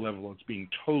physical level, it's being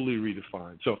totally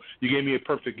redefined. So you gave me a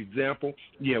perfect example.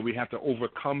 Yeah, we have to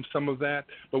overcome some of that,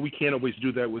 but we can't always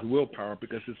do that with willpower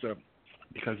because it's a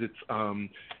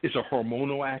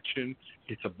hormonal action,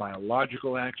 it's a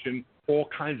biological action. All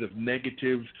kinds of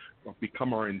negatives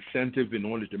become our incentive in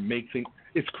order to make things.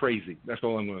 It's crazy. That's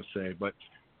all I'm going to say. But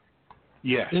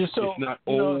yes, it's not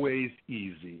always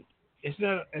easy.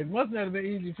 It must not have been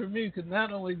easy for me because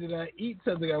not only did I eat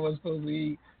something I wasn't supposed to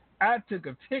eat, I took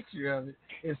a picture of it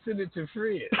and sent it to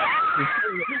Fred.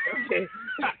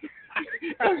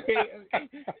 Okay.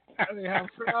 I mean, how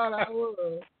proud I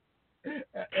was.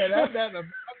 And I'm not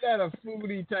a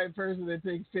foodie type person that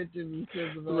takes pictures and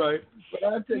sends them out. Right. But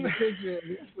I took a picture of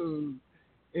this food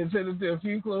and sent it to a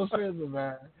few close friends of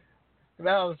mine. And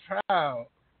I was proud.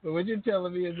 But what you're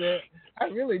telling me is that I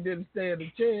really didn't stand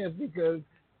a chance because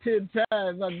 10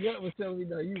 times my gut was telling me,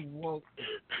 no, you won't.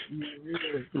 You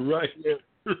really, right.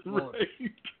 Won't.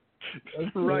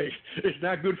 Right. Right. It's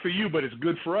not good for you, but it's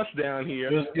good for us down here.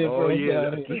 It's good for us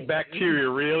down here. The bacteria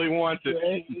really wants it,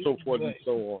 and so forth and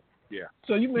so on. Yeah.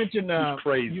 So you mentioned it's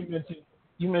crazy.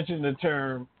 You mentioned the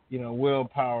term,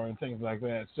 willpower and things like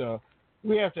that. So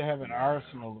we have to have an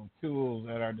arsenal of tools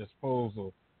at our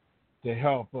disposal to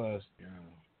help us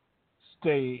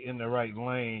stay in the right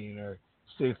lane or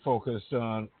stay focused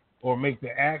on or make the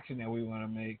action that we want to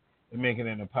make and make it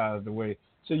in a positive way.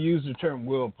 So use the term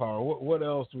willpower. What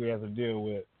else do we have to deal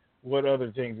with? What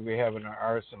other things do we have in our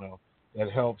arsenal that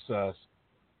helps us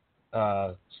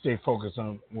stay focused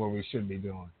on what we should be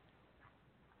doing?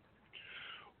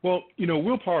 Well,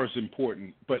 willpower is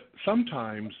important, but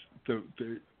sometimes the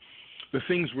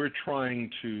things we're trying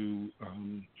to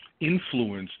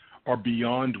influence are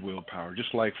beyond willpower.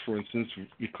 Just like, for instance,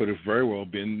 it could have very well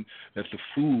been that the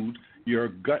food, your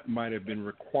gut might have been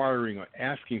requiring or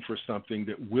asking for something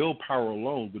that willpower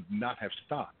alone would not have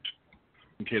stopped.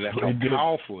 Okay, that's how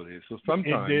powerful it is. So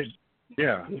sometimes,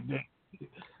 yeah.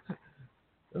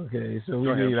 Okay, so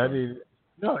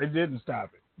it didn't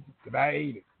stop it, but I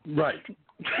ate it. Right.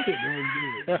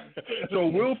 So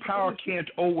willpower can't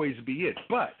always be it,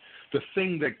 but the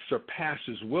thing that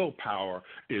surpasses willpower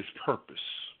is purpose.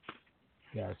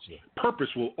 Gotcha. Purpose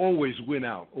will always win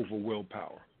out over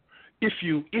willpower, if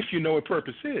you know what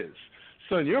purpose is.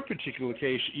 So in your particular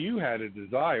case, you had a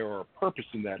desire or a purpose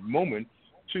in that moment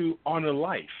to honor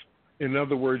life. In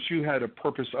other words, you had a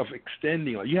purpose of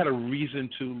extending life. You had a reason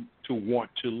to want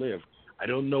to live. I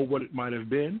don't know what it might have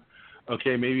been.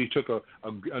 Okay, maybe you took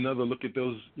another look at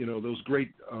those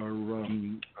great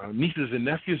nieces and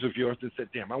nephews of yours and said,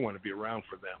 "Damn, I want to be around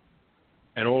for them."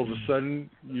 And all of a sudden,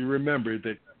 you remember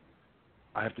that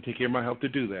I have to take care of my health to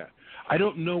do that. I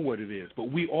don't know what it is,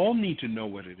 but we all need to know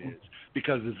what it is,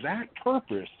 because that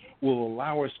purpose will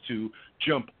allow us to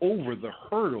jump over the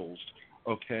hurdles,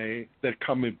 okay, that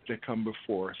come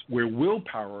before us, where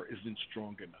willpower isn't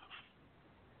strong enough.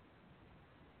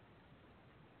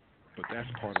 But that's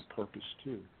part of purpose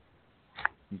too.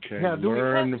 Okay, now,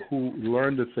 learn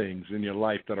the things in your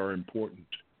life that are important,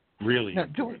 really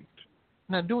important.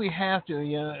 Do we have to?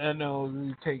 I know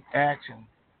we take action.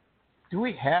 Do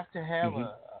we have to have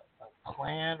a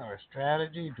plan or a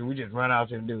strategy? Do we just run out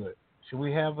there and do it? Should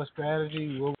we have a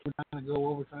strategy? Where we're trying to go?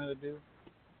 What we're trying to do?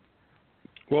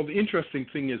 Well, the interesting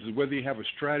thing is whether you have a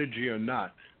strategy or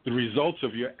not, the results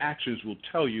of your actions will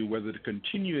tell you whether to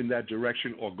continue in that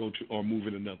direction or move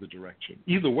in another direction.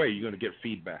 Either way, you're going to get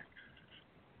feedback.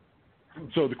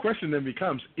 So the question then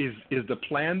becomes, is the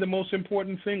plan the most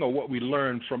important thing, or what we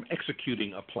learn from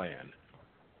executing a plan?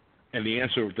 And the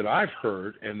answer that I've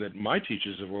heard and that my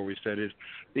teachers have always said is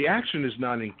the action is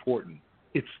not important.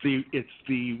 It's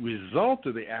the result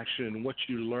of the action and what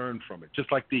you learn from it.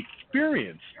 Just like the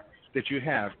experience that you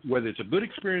have, whether it's a good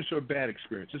experience or a bad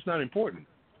experience, it's not important.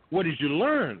 What did you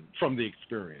learn from the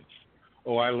experience?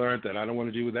 Oh, I learned that I don't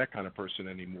want to deal with that kind of person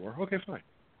anymore. Okay, fine.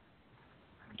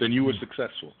 Then you were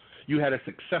successful. You had a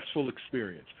successful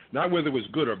experience. Not whether it was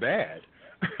good or bad.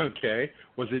 Okay?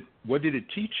 What did it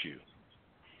teach you?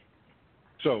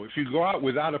 So if you go out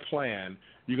without a plan,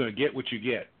 you're going to get what you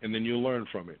get, and then you'll learn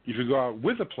from it. If you go out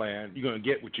with a plan, you're going to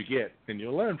get what you get, and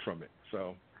you'll learn from it.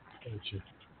 So. Gotcha.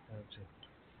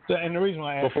 So, and the reason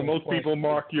why I asked for most people,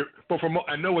 Mark,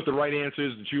 I know what the right answer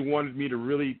is that you wanted me to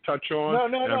really touch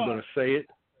on, and I'm going to say it.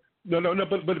 No,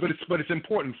 but it's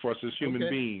important for us as human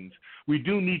beings. We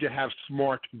do need to have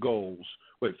SMART goals,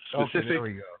 with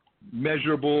specific,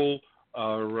 measurable,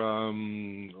 I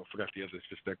forgot the others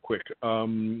just that quick.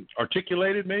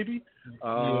 Articulated, maybe.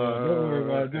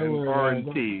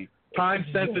 R&T, time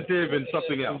sensitive, and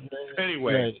something else.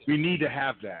 Anyway, we need to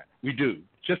have that. We do,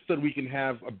 just so that we can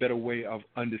have a better way of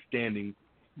understanding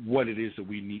what it is that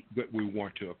we need, what we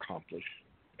want to accomplish,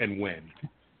 and when.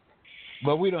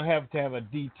 But we don't have to have a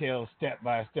detailed step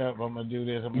by step. I'm gonna do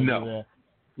this. I'm gonna do that.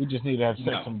 We just need to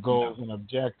set some goals and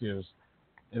objectives,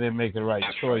 and then make the right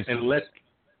choices.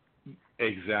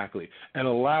 Exactly. And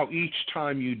allow each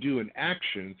time you do an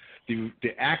action, the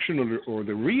action or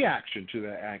the reaction to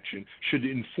that action should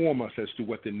inform us as to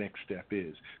what the next step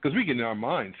is. Because we can, in our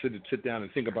minds, sit down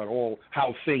and think about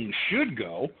how things should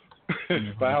go,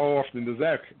 but how often does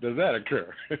that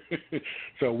occur?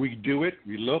 So we do it,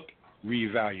 we look, we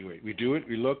evaluate. We do it,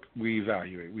 we look, we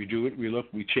evaluate. We do it, we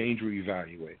look, we change, we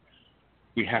evaluate.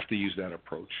 We have to use that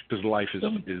approach because life is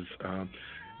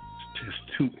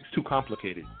it's too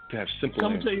complicated to have simple answers.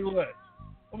 I'm going to tell you what.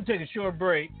 I'm going to take a short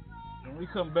break. When we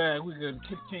come back, we're going to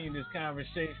continue this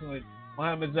conversation with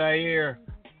Muhammad Zaire,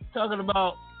 talking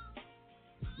about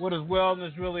what does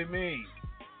wellness really mean.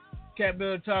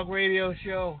 CAPBuilder Talk radio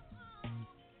show.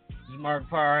 This is Mark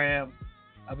Parham.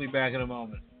 I'll be back in a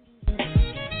moment.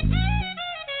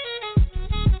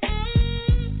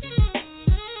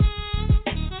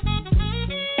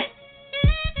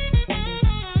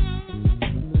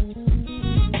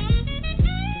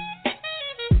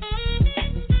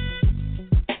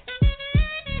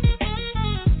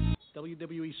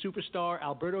 WWE superstar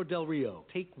Alberto Del Rio.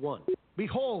 Take one.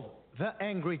 Behold the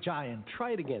angry giant.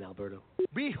 Try it again, Alberto.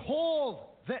 Behold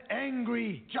the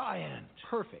angry giant.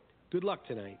 Perfect. Good luck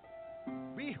tonight.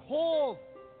 Behold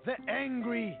the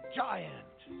angry giant.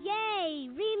 Yay!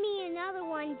 Read me another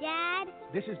one, Dad.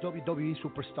 This is WWE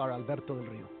superstar Alberto Del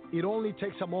Rio. It only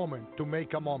takes a moment to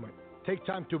make a moment. Take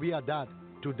time to be a dad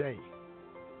today.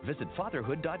 Visit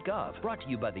fatherhood.gov. Brought to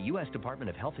you by the U.S. Department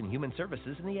of Health and Human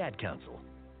Services and the Ad Council.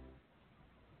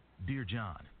 Dear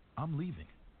John, I'm leaving.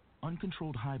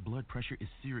 Uncontrolled high blood pressure is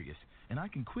serious, and I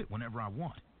can quit whenever I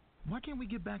want. Why can't we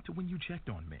get back to when you checked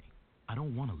on me? I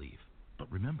don't want to leave, but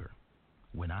remember,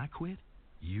 when I quit,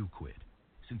 you quit.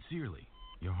 Sincerely,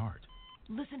 your heart.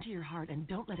 Listen to your heart and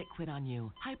don't let it quit on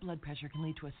you. High blood pressure can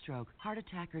lead to a stroke, heart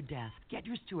attack, or death. Get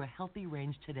yours to a healthy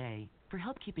range today. For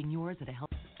help keeping yours at a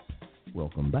healthy...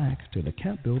 Welcome back to the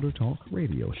CAPBuilder Talk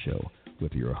radio show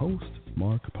with your host,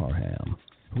 Mark Parham.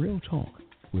 Real talk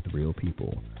with real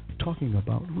people, talking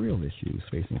about real issues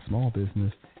facing small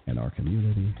business and our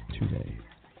community today.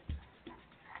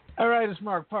 All right, it's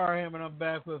Mark Parham, and I'm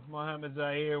back with Mohammed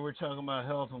Zahir. We're talking about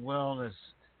health and wellness.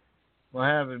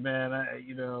 Mohammed, man,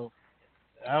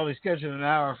 I only scheduled an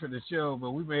hour for the show,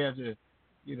 but we may have to,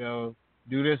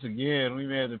 do this again. We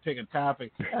may have to pick a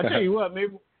topic. I'll tell you what,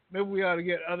 maybe we ought to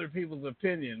get other people's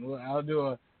opinion. I'll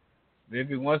do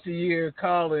maybe once a year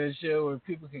call-in show where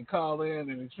people can call in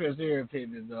and express their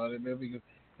opinions on it. Maybe we can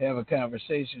have a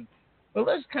conversation. But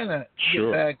let's kind of get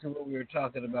back to what we were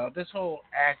talking about, this whole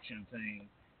action thing.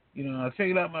 I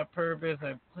figured out my purpose.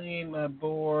 I cleaned my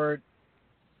board.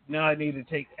 Now I need to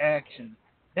take action.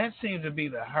 That seems to be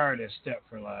the hardest step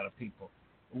for a lot of people.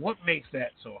 What makes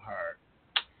that so hard?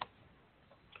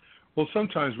 Well,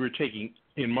 sometimes we're taking,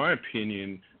 in my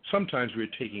opinion,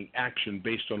 action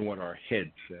based on what our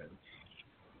head says.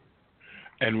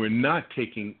 And we're not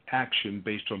taking action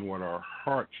based on what our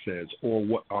heart says or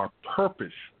what our purpose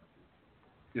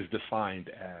is defined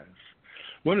as.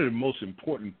 One of the most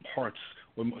important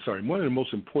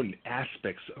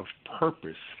aspects of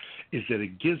purpose is that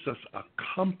it gives us a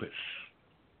compass.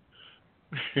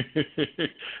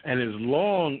 And as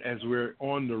long as we're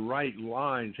on the right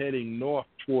lines heading north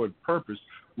toward purpose,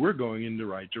 we're going in the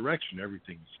right direction.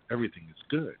 Everything is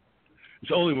good.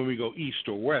 It's only when we go east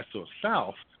or west or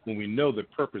south, when we know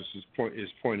that purpose is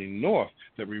pointing north,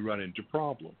 that we run into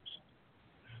problems.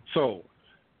 So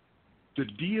the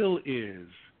deal is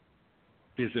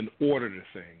there's an order to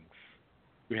things.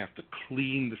 We have to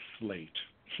clean the slate,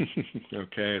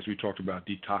 okay, as we talked about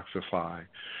detoxify.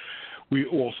 We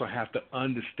also have to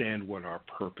understand what our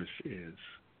purpose is.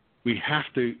 We have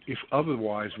to, if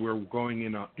otherwise we're going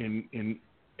in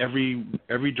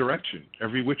every direction,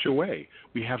 every which way.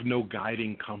 We have no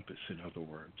guiding compass, in other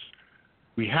words.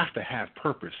 We have to have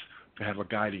purpose to have a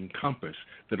guiding compass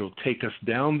that will take us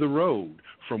down the road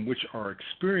from which our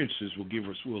experiences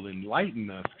will enlighten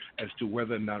us as to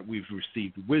whether or not we've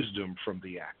received wisdom from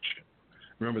the action.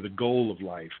 Remember, the goal of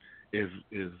life is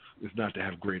not to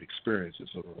have great experiences.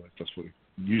 Otherwise, that's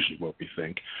usually what we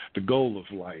think. The goal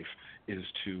of life is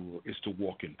to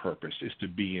walk in purpose, is to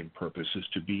be in purpose, is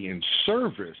to be in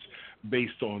service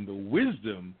based on the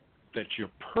wisdom that your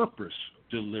purpose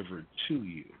delivered to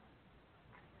you.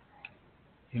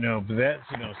 But that's,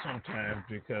 sometimes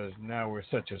because now we're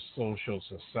such a social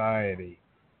society,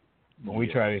 when we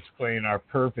try to explain our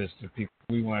purpose to people,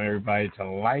 we want everybody to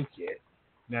like it.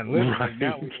 Now, literally,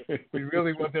 now we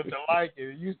really want them to like it.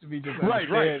 It used to be just right,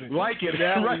 like it.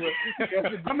 Right.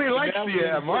 How many likes do you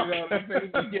have, Mark?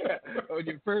 On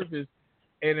your purpose.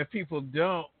 And if people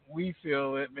don't, we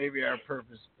feel that maybe our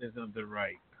purpose isn't the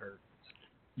right purpose.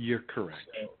 You're correct.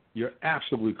 You're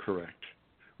absolutely correct.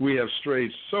 We have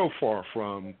strayed so far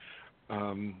from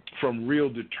real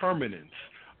determinants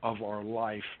of our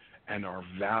life and our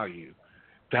value.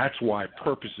 That's why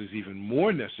purpose is even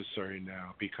more necessary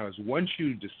now, because once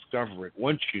you discover it,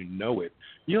 once you know it,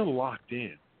 you're locked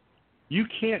in. You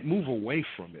can't move away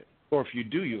from it. Or if you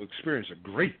do, you'll experience a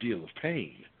great deal of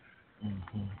pain.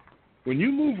 Mm-hmm. When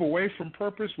you move away from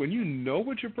purpose, when you know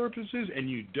what your purpose is and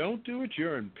you don't do it,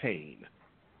 you're in pain.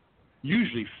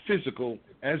 Usually physical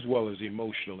as well as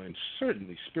emotional and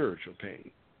certainly spiritual pain.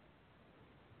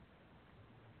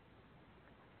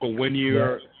 But when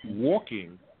you're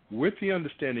walking with the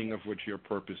understanding of what your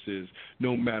purpose is,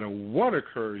 no matter what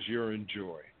occurs, you're in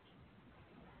joy.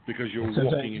 Because you're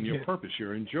walking in your purpose,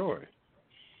 you're in joy.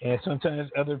 And sometimes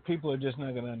other people are just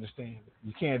not going to understand it.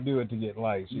 You can't do it to get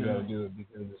likes. You got to do it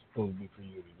because it's supposed to be for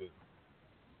you to do.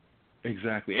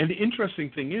 Exactly. And the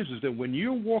interesting thing is that when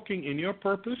you're walking in your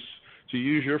purpose, to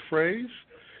use your phrase,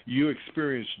 you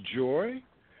experience joy.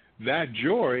 That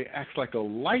joy acts like a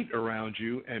light around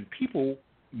you, and people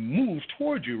move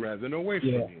toward you rather than away from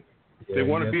you. They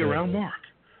want to be around Mark,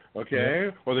 okay?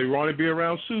 Or they want to be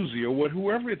around Susie or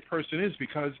whoever the person is,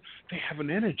 because they have an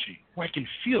energy. I can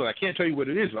feel it. I can't tell you what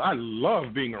it is, but I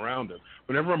love being around them.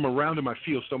 Whenever I'm around them, I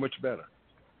feel so much better.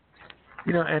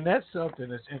 And that's something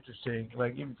that's interesting,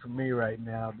 like even for me right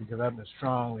now, because I've been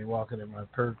strongly walking in my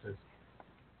purpose.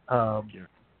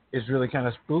 It's really kind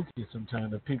of spooky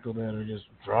sometimes, the people that are just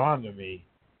drawn to me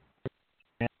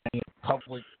in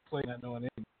public place, not knowing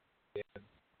anything.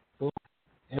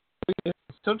 And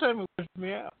sometimes it wears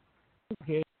me out.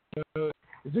 Okay,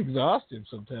 it's exhausting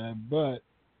sometimes, but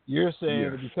you're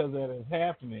saying that because that is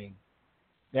happening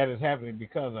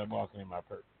because I'm walking in my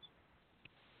purpose.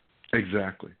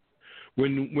 Exactly.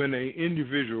 When an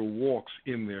individual walks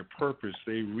in their purpose,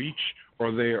 they reach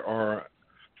or they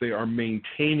are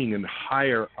maintaining a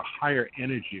higher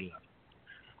energy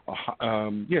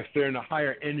level. Yes, they're in a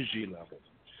higher energy level,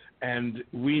 and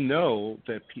we know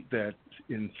that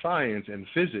in science and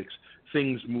physics,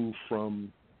 things move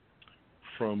from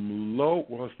low.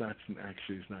 Well, it's not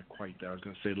quite that. I was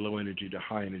going to say low energy to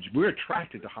high energy. We're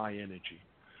attracted to high energy.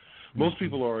 Most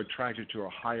people are attracted to a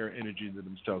higher energy than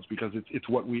themselves because it's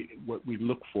what we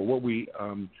look for, what we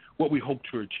hope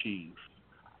to achieve.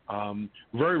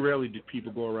 Very rarely do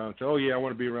people go around and say, "Oh yeah, I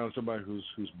want to be around somebody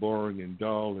who's boring and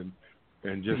dull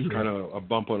and just kind of a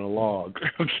bump on a log."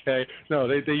 Okay, no,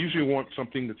 they usually want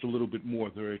something that's a little bit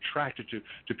more. They're attracted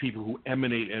to people who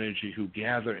emanate energy, who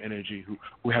gather energy,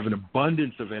 who have an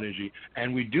abundance of energy,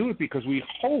 and we do it because we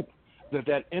hope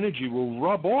that energy will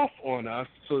rub off on us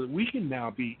so that we can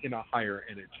now be in a higher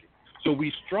energy. So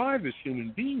we strive as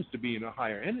human beings to be in a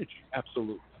higher energy,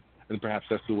 absolutely. And perhaps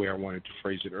that's the way I wanted to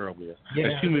phrase it earlier. Yeah.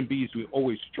 As human beings, we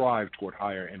always strive toward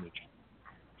higher energy.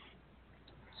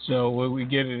 So we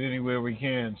get it anywhere we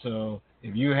can. So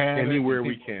if you have anywhere it,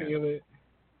 we can feel it,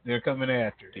 they're coming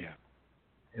after it. Yeah.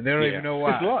 And they don't even know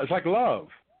why. It's like love.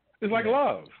 It's like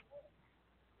love.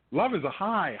 Love is a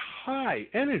high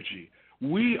energy.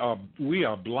 We are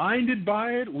blinded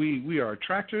by it. We are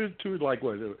attracted to it like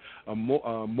a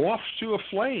moth to a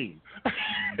flame.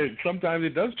 And sometimes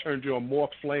it does turn to a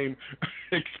moth flame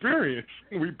experience.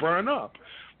 We burn up,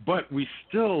 but we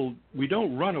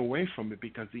don't run away from it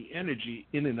because the energy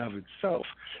in and of itself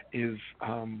is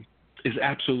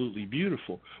absolutely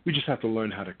beautiful. We just have to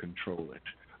learn how to control it.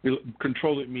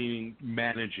 Control it meaning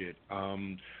manage it.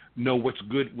 Know what's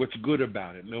good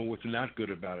about it. Know what's not good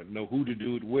about it. Know who to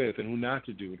do it with and who not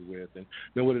to do it with, and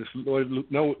know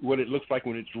what it looks like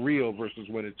when it's real versus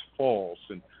when it's false.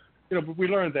 And but we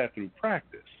learned that through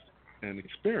practice and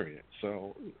experience.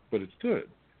 So, but it's good.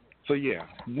 So yeah,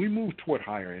 we move toward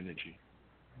higher energy.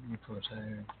 We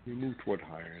move toward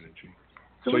higher energy.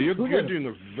 So you're doing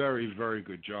a very, very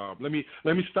good job. Let me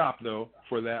stop though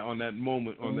for that on that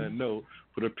moment on that note.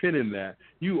 Put a pin in that.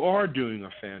 You are doing a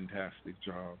fantastic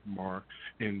job, Mark,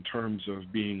 in terms of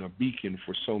being a beacon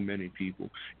for so many people.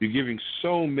 You're giving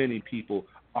so many people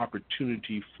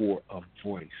opportunity for a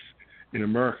voice. In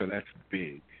America, that's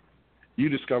big. You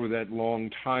discovered that long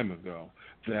time ago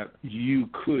that you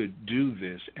could do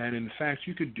this, and in fact,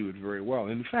 you could do it very well.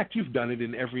 In fact, you've done it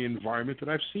in every environment that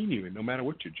I've seen you in, no matter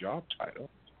what your job title.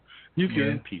 You've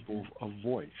given people a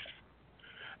voice,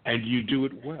 and you do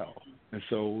it well. And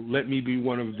so let me be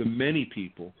one of the many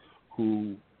people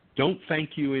who don't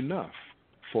thank you enough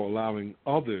for allowing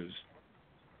others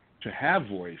to have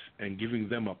voice and giving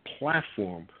them a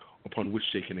platform upon which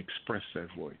they can express that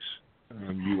voice.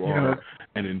 You are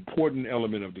an important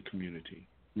element of the community,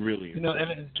 really. And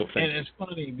it's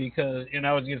funny because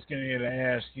I was just going to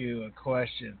ask you a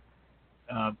question.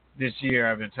 This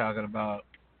year I've been talking about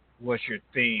what's your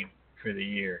theme for the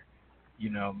year.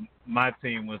 My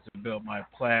theme was to build my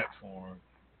platform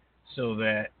so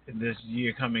that in this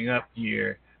year, coming up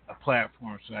year, a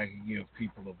platform so I can give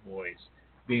people a voice,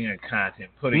 being a content,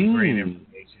 putting great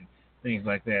information, things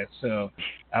like that. So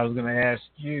I was going to ask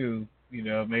you,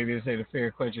 maybe this ain't a fair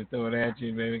question, throw it at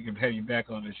you, maybe we can have you back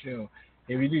on the show.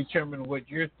 Have you determined what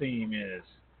your theme is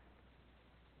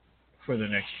for the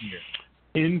next year?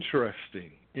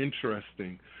 Interesting.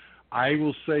 I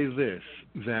will say this,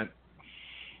 that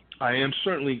I am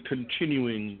certainly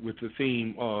continuing with the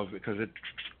theme of, because it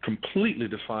completely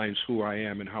defines who I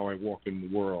am and how I walk in the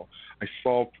world. I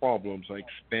solve problems, I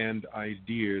expand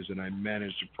ideas, and I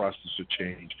manage the process of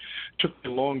change. It took me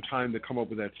a long time to come up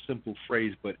with that simple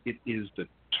phrase, but it is the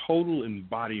total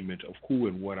embodiment of who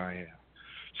and what I am.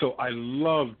 So I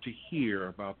love to hear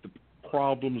about the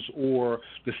problems or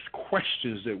the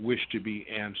questions that wish to be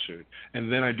answered.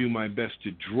 And then I do my best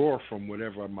to draw from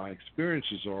whatever my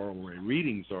experiences are or my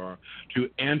readings are to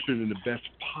answer it in the best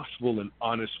possible and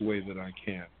honest way that I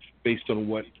can, based on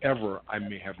whatever I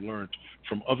may have learned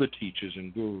from other teachers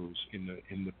and gurus in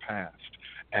the past.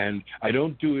 And I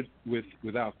don't do it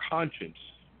without conscience.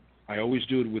 I always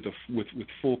do it with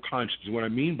full conscience. What I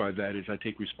mean by that is I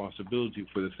take responsibility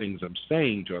for the things I'm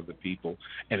saying to other people,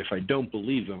 and if I don't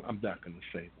believe them, I'm not going to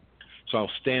say them. So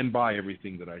I'll stand by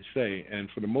everything that I say, and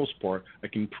for the most part, I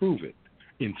can prove it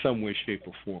in some way, shape,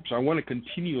 or form. So I want to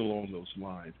continue along those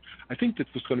lines. I think that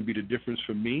what's going to be the difference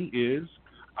for me is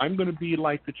I'm going to be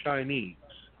like the Chinese.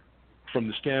 from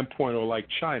the standpoint, or like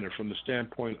China, from the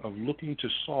standpoint of looking to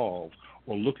solve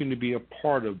or looking to be a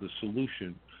part of the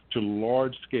solution to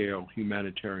large-scale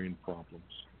humanitarian problems.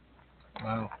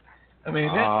 Wow. I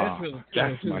mean, that's really cool.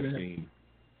 That's my theme.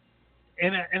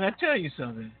 And I tell you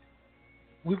something.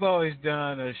 We've always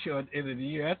done a show at the end of the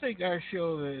year. I think our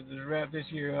show to wrap this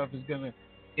year up is going to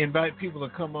invite people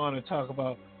to come on and talk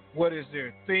about what is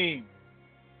their theme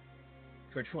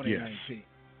for 2019. Yes.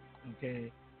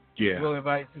 Okay? Yeah. We'll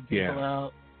invite some people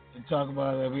out and talk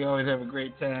about it. We always have a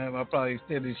great time. I'll probably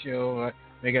extend the show or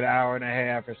make it an hour and a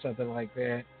half or something like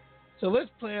that. So let's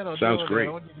plan on doing great. that.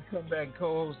 I want you to come back and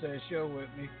co-host that show with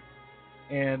me,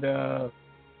 and so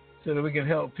that we can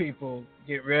help people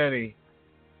get ready.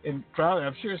 And probably,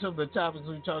 I'm sure some of the topics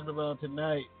we talked about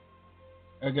tonight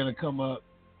are going to come up,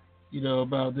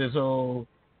 about this whole,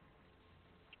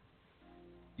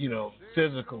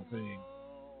 physical thing.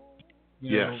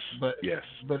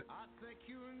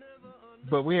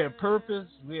 But we have purpose,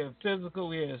 we have physical,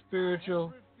 we have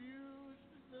spiritual.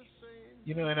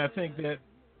 And I think that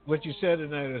what you said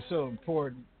tonight is so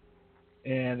important.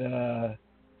 And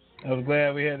I was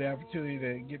glad we had the opportunity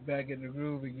to get back in the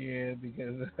groove again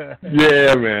because.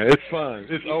 Yeah, man, it's fun.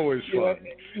 It's always fun.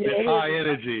 It's high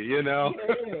energy, Yeah.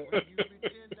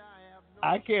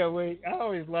 I can't wait. I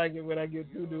always like it when I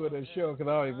get through doing a show because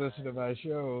I always listen to my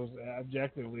shows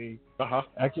objectively.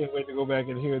 I can't wait to go back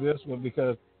and hear this one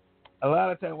because a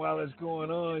lot of time while it's going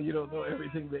on, you don't know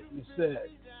everything that you said.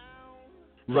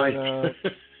 Right.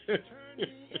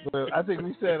 But I think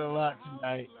we said a lot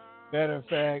tonight. Matter of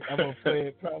fact, I'm going to play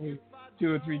it probably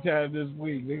 2 or 3 times this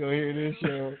week. They're going to hear this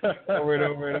show over and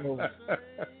over and over.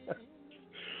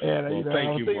 And,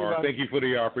 thank you, Mark. Thank you for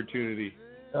the opportunity.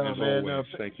 As always,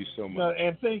 thank you so much. No,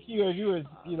 and thank you, as you were,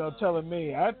 telling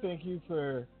me. I thank you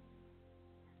for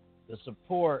the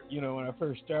support. When I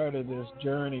first started this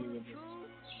journey with this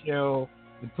show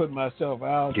and putting myself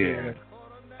out there,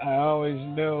 I always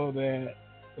know that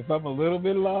if I'm a little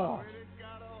bit lost,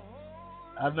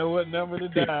 I know what number to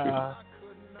dial.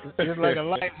 It's like a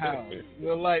lighthouse.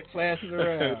 Your light flashing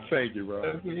around. Thank you, bro.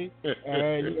 Okay? All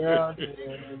right, you're out there.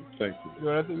 Thank you.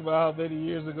 When I think about how many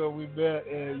years ago we met,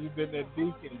 and you've been that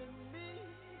beacon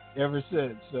ever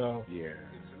since. So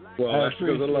well, that's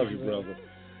because I love you, brother.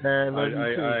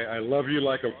 I love you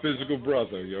like a physical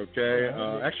brother. You okay?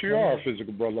 Actually, you are a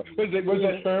physical brother. What's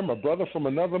that term? A brother from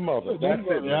another mother. That's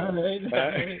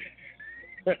it.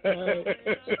 So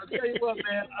I'll tell you what,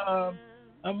 man.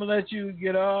 I'm gonna let you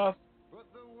get off,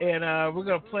 and we're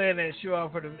gonna plan that show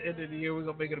out for the end of the year. We're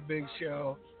gonna make it a big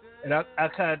show, and I'll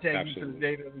contact you for the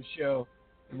date of the show,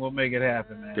 and we'll make it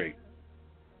happen, man. Great.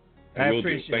 I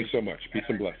appreciate it. Thanks so much. Peace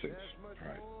and blessings. All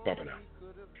right, bye now.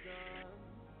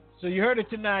 So you heard it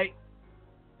tonight.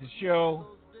 The show,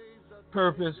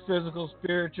 purpose, physical,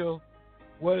 spiritual.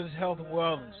 What is health and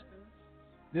wellness?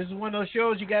 This is one of those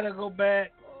shows you gotta go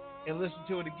back and listen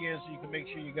to it again so you can make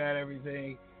sure you got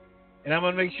everything. And I'm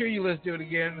going to make sure you listen to it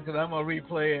again because I'm going to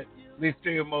replay it at least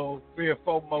 3 or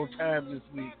 4 more times this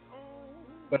week.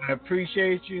 But I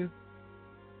appreciate you.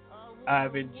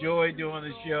 I've enjoyed doing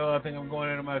the show. I think I'm going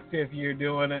into my 5th year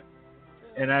doing it.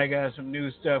 And I got some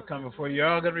new stuff coming for you. You're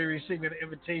all going to be receiving an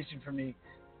invitation from me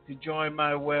to join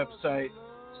my website,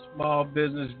 Small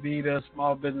Business Vita,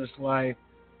 Small Business Life,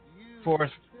 for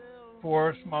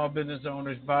small business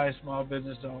owners, by small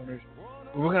business owners.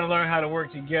 We're going to learn how to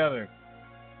work together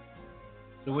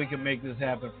so we can make this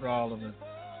happen for all of us.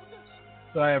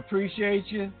 So I appreciate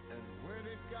you.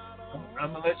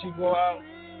 I'm going to let you go out,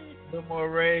 a little more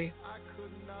Ray,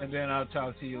 and then I'll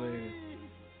talk to you later.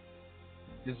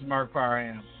 This is Mark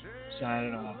Parham,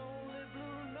 signing off.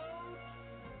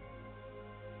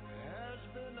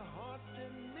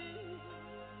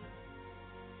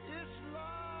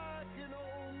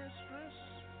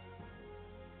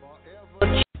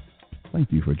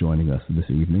 Thank you for joining us this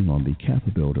evening on the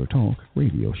CAPBuilder Talk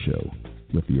radio show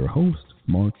with your host,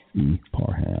 Mark E.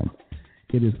 Parham.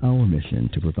 It is our mission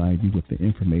to provide you with the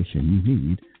information you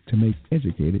need to make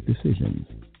educated decisions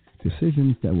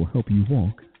that will help you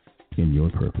walk in your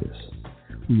purpose.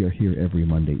 We are here every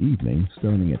Monday evening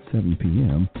starting at 7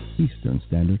 p.m. Eastern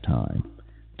Standard Time.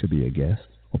 To be a guest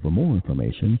or for more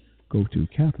information, go to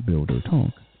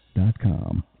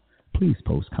CAPBuilderTalk.com. Please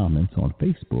post comments on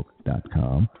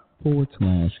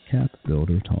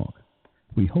Facebook.com/CAPBuilder Talk.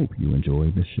 We hope you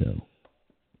enjoy the show.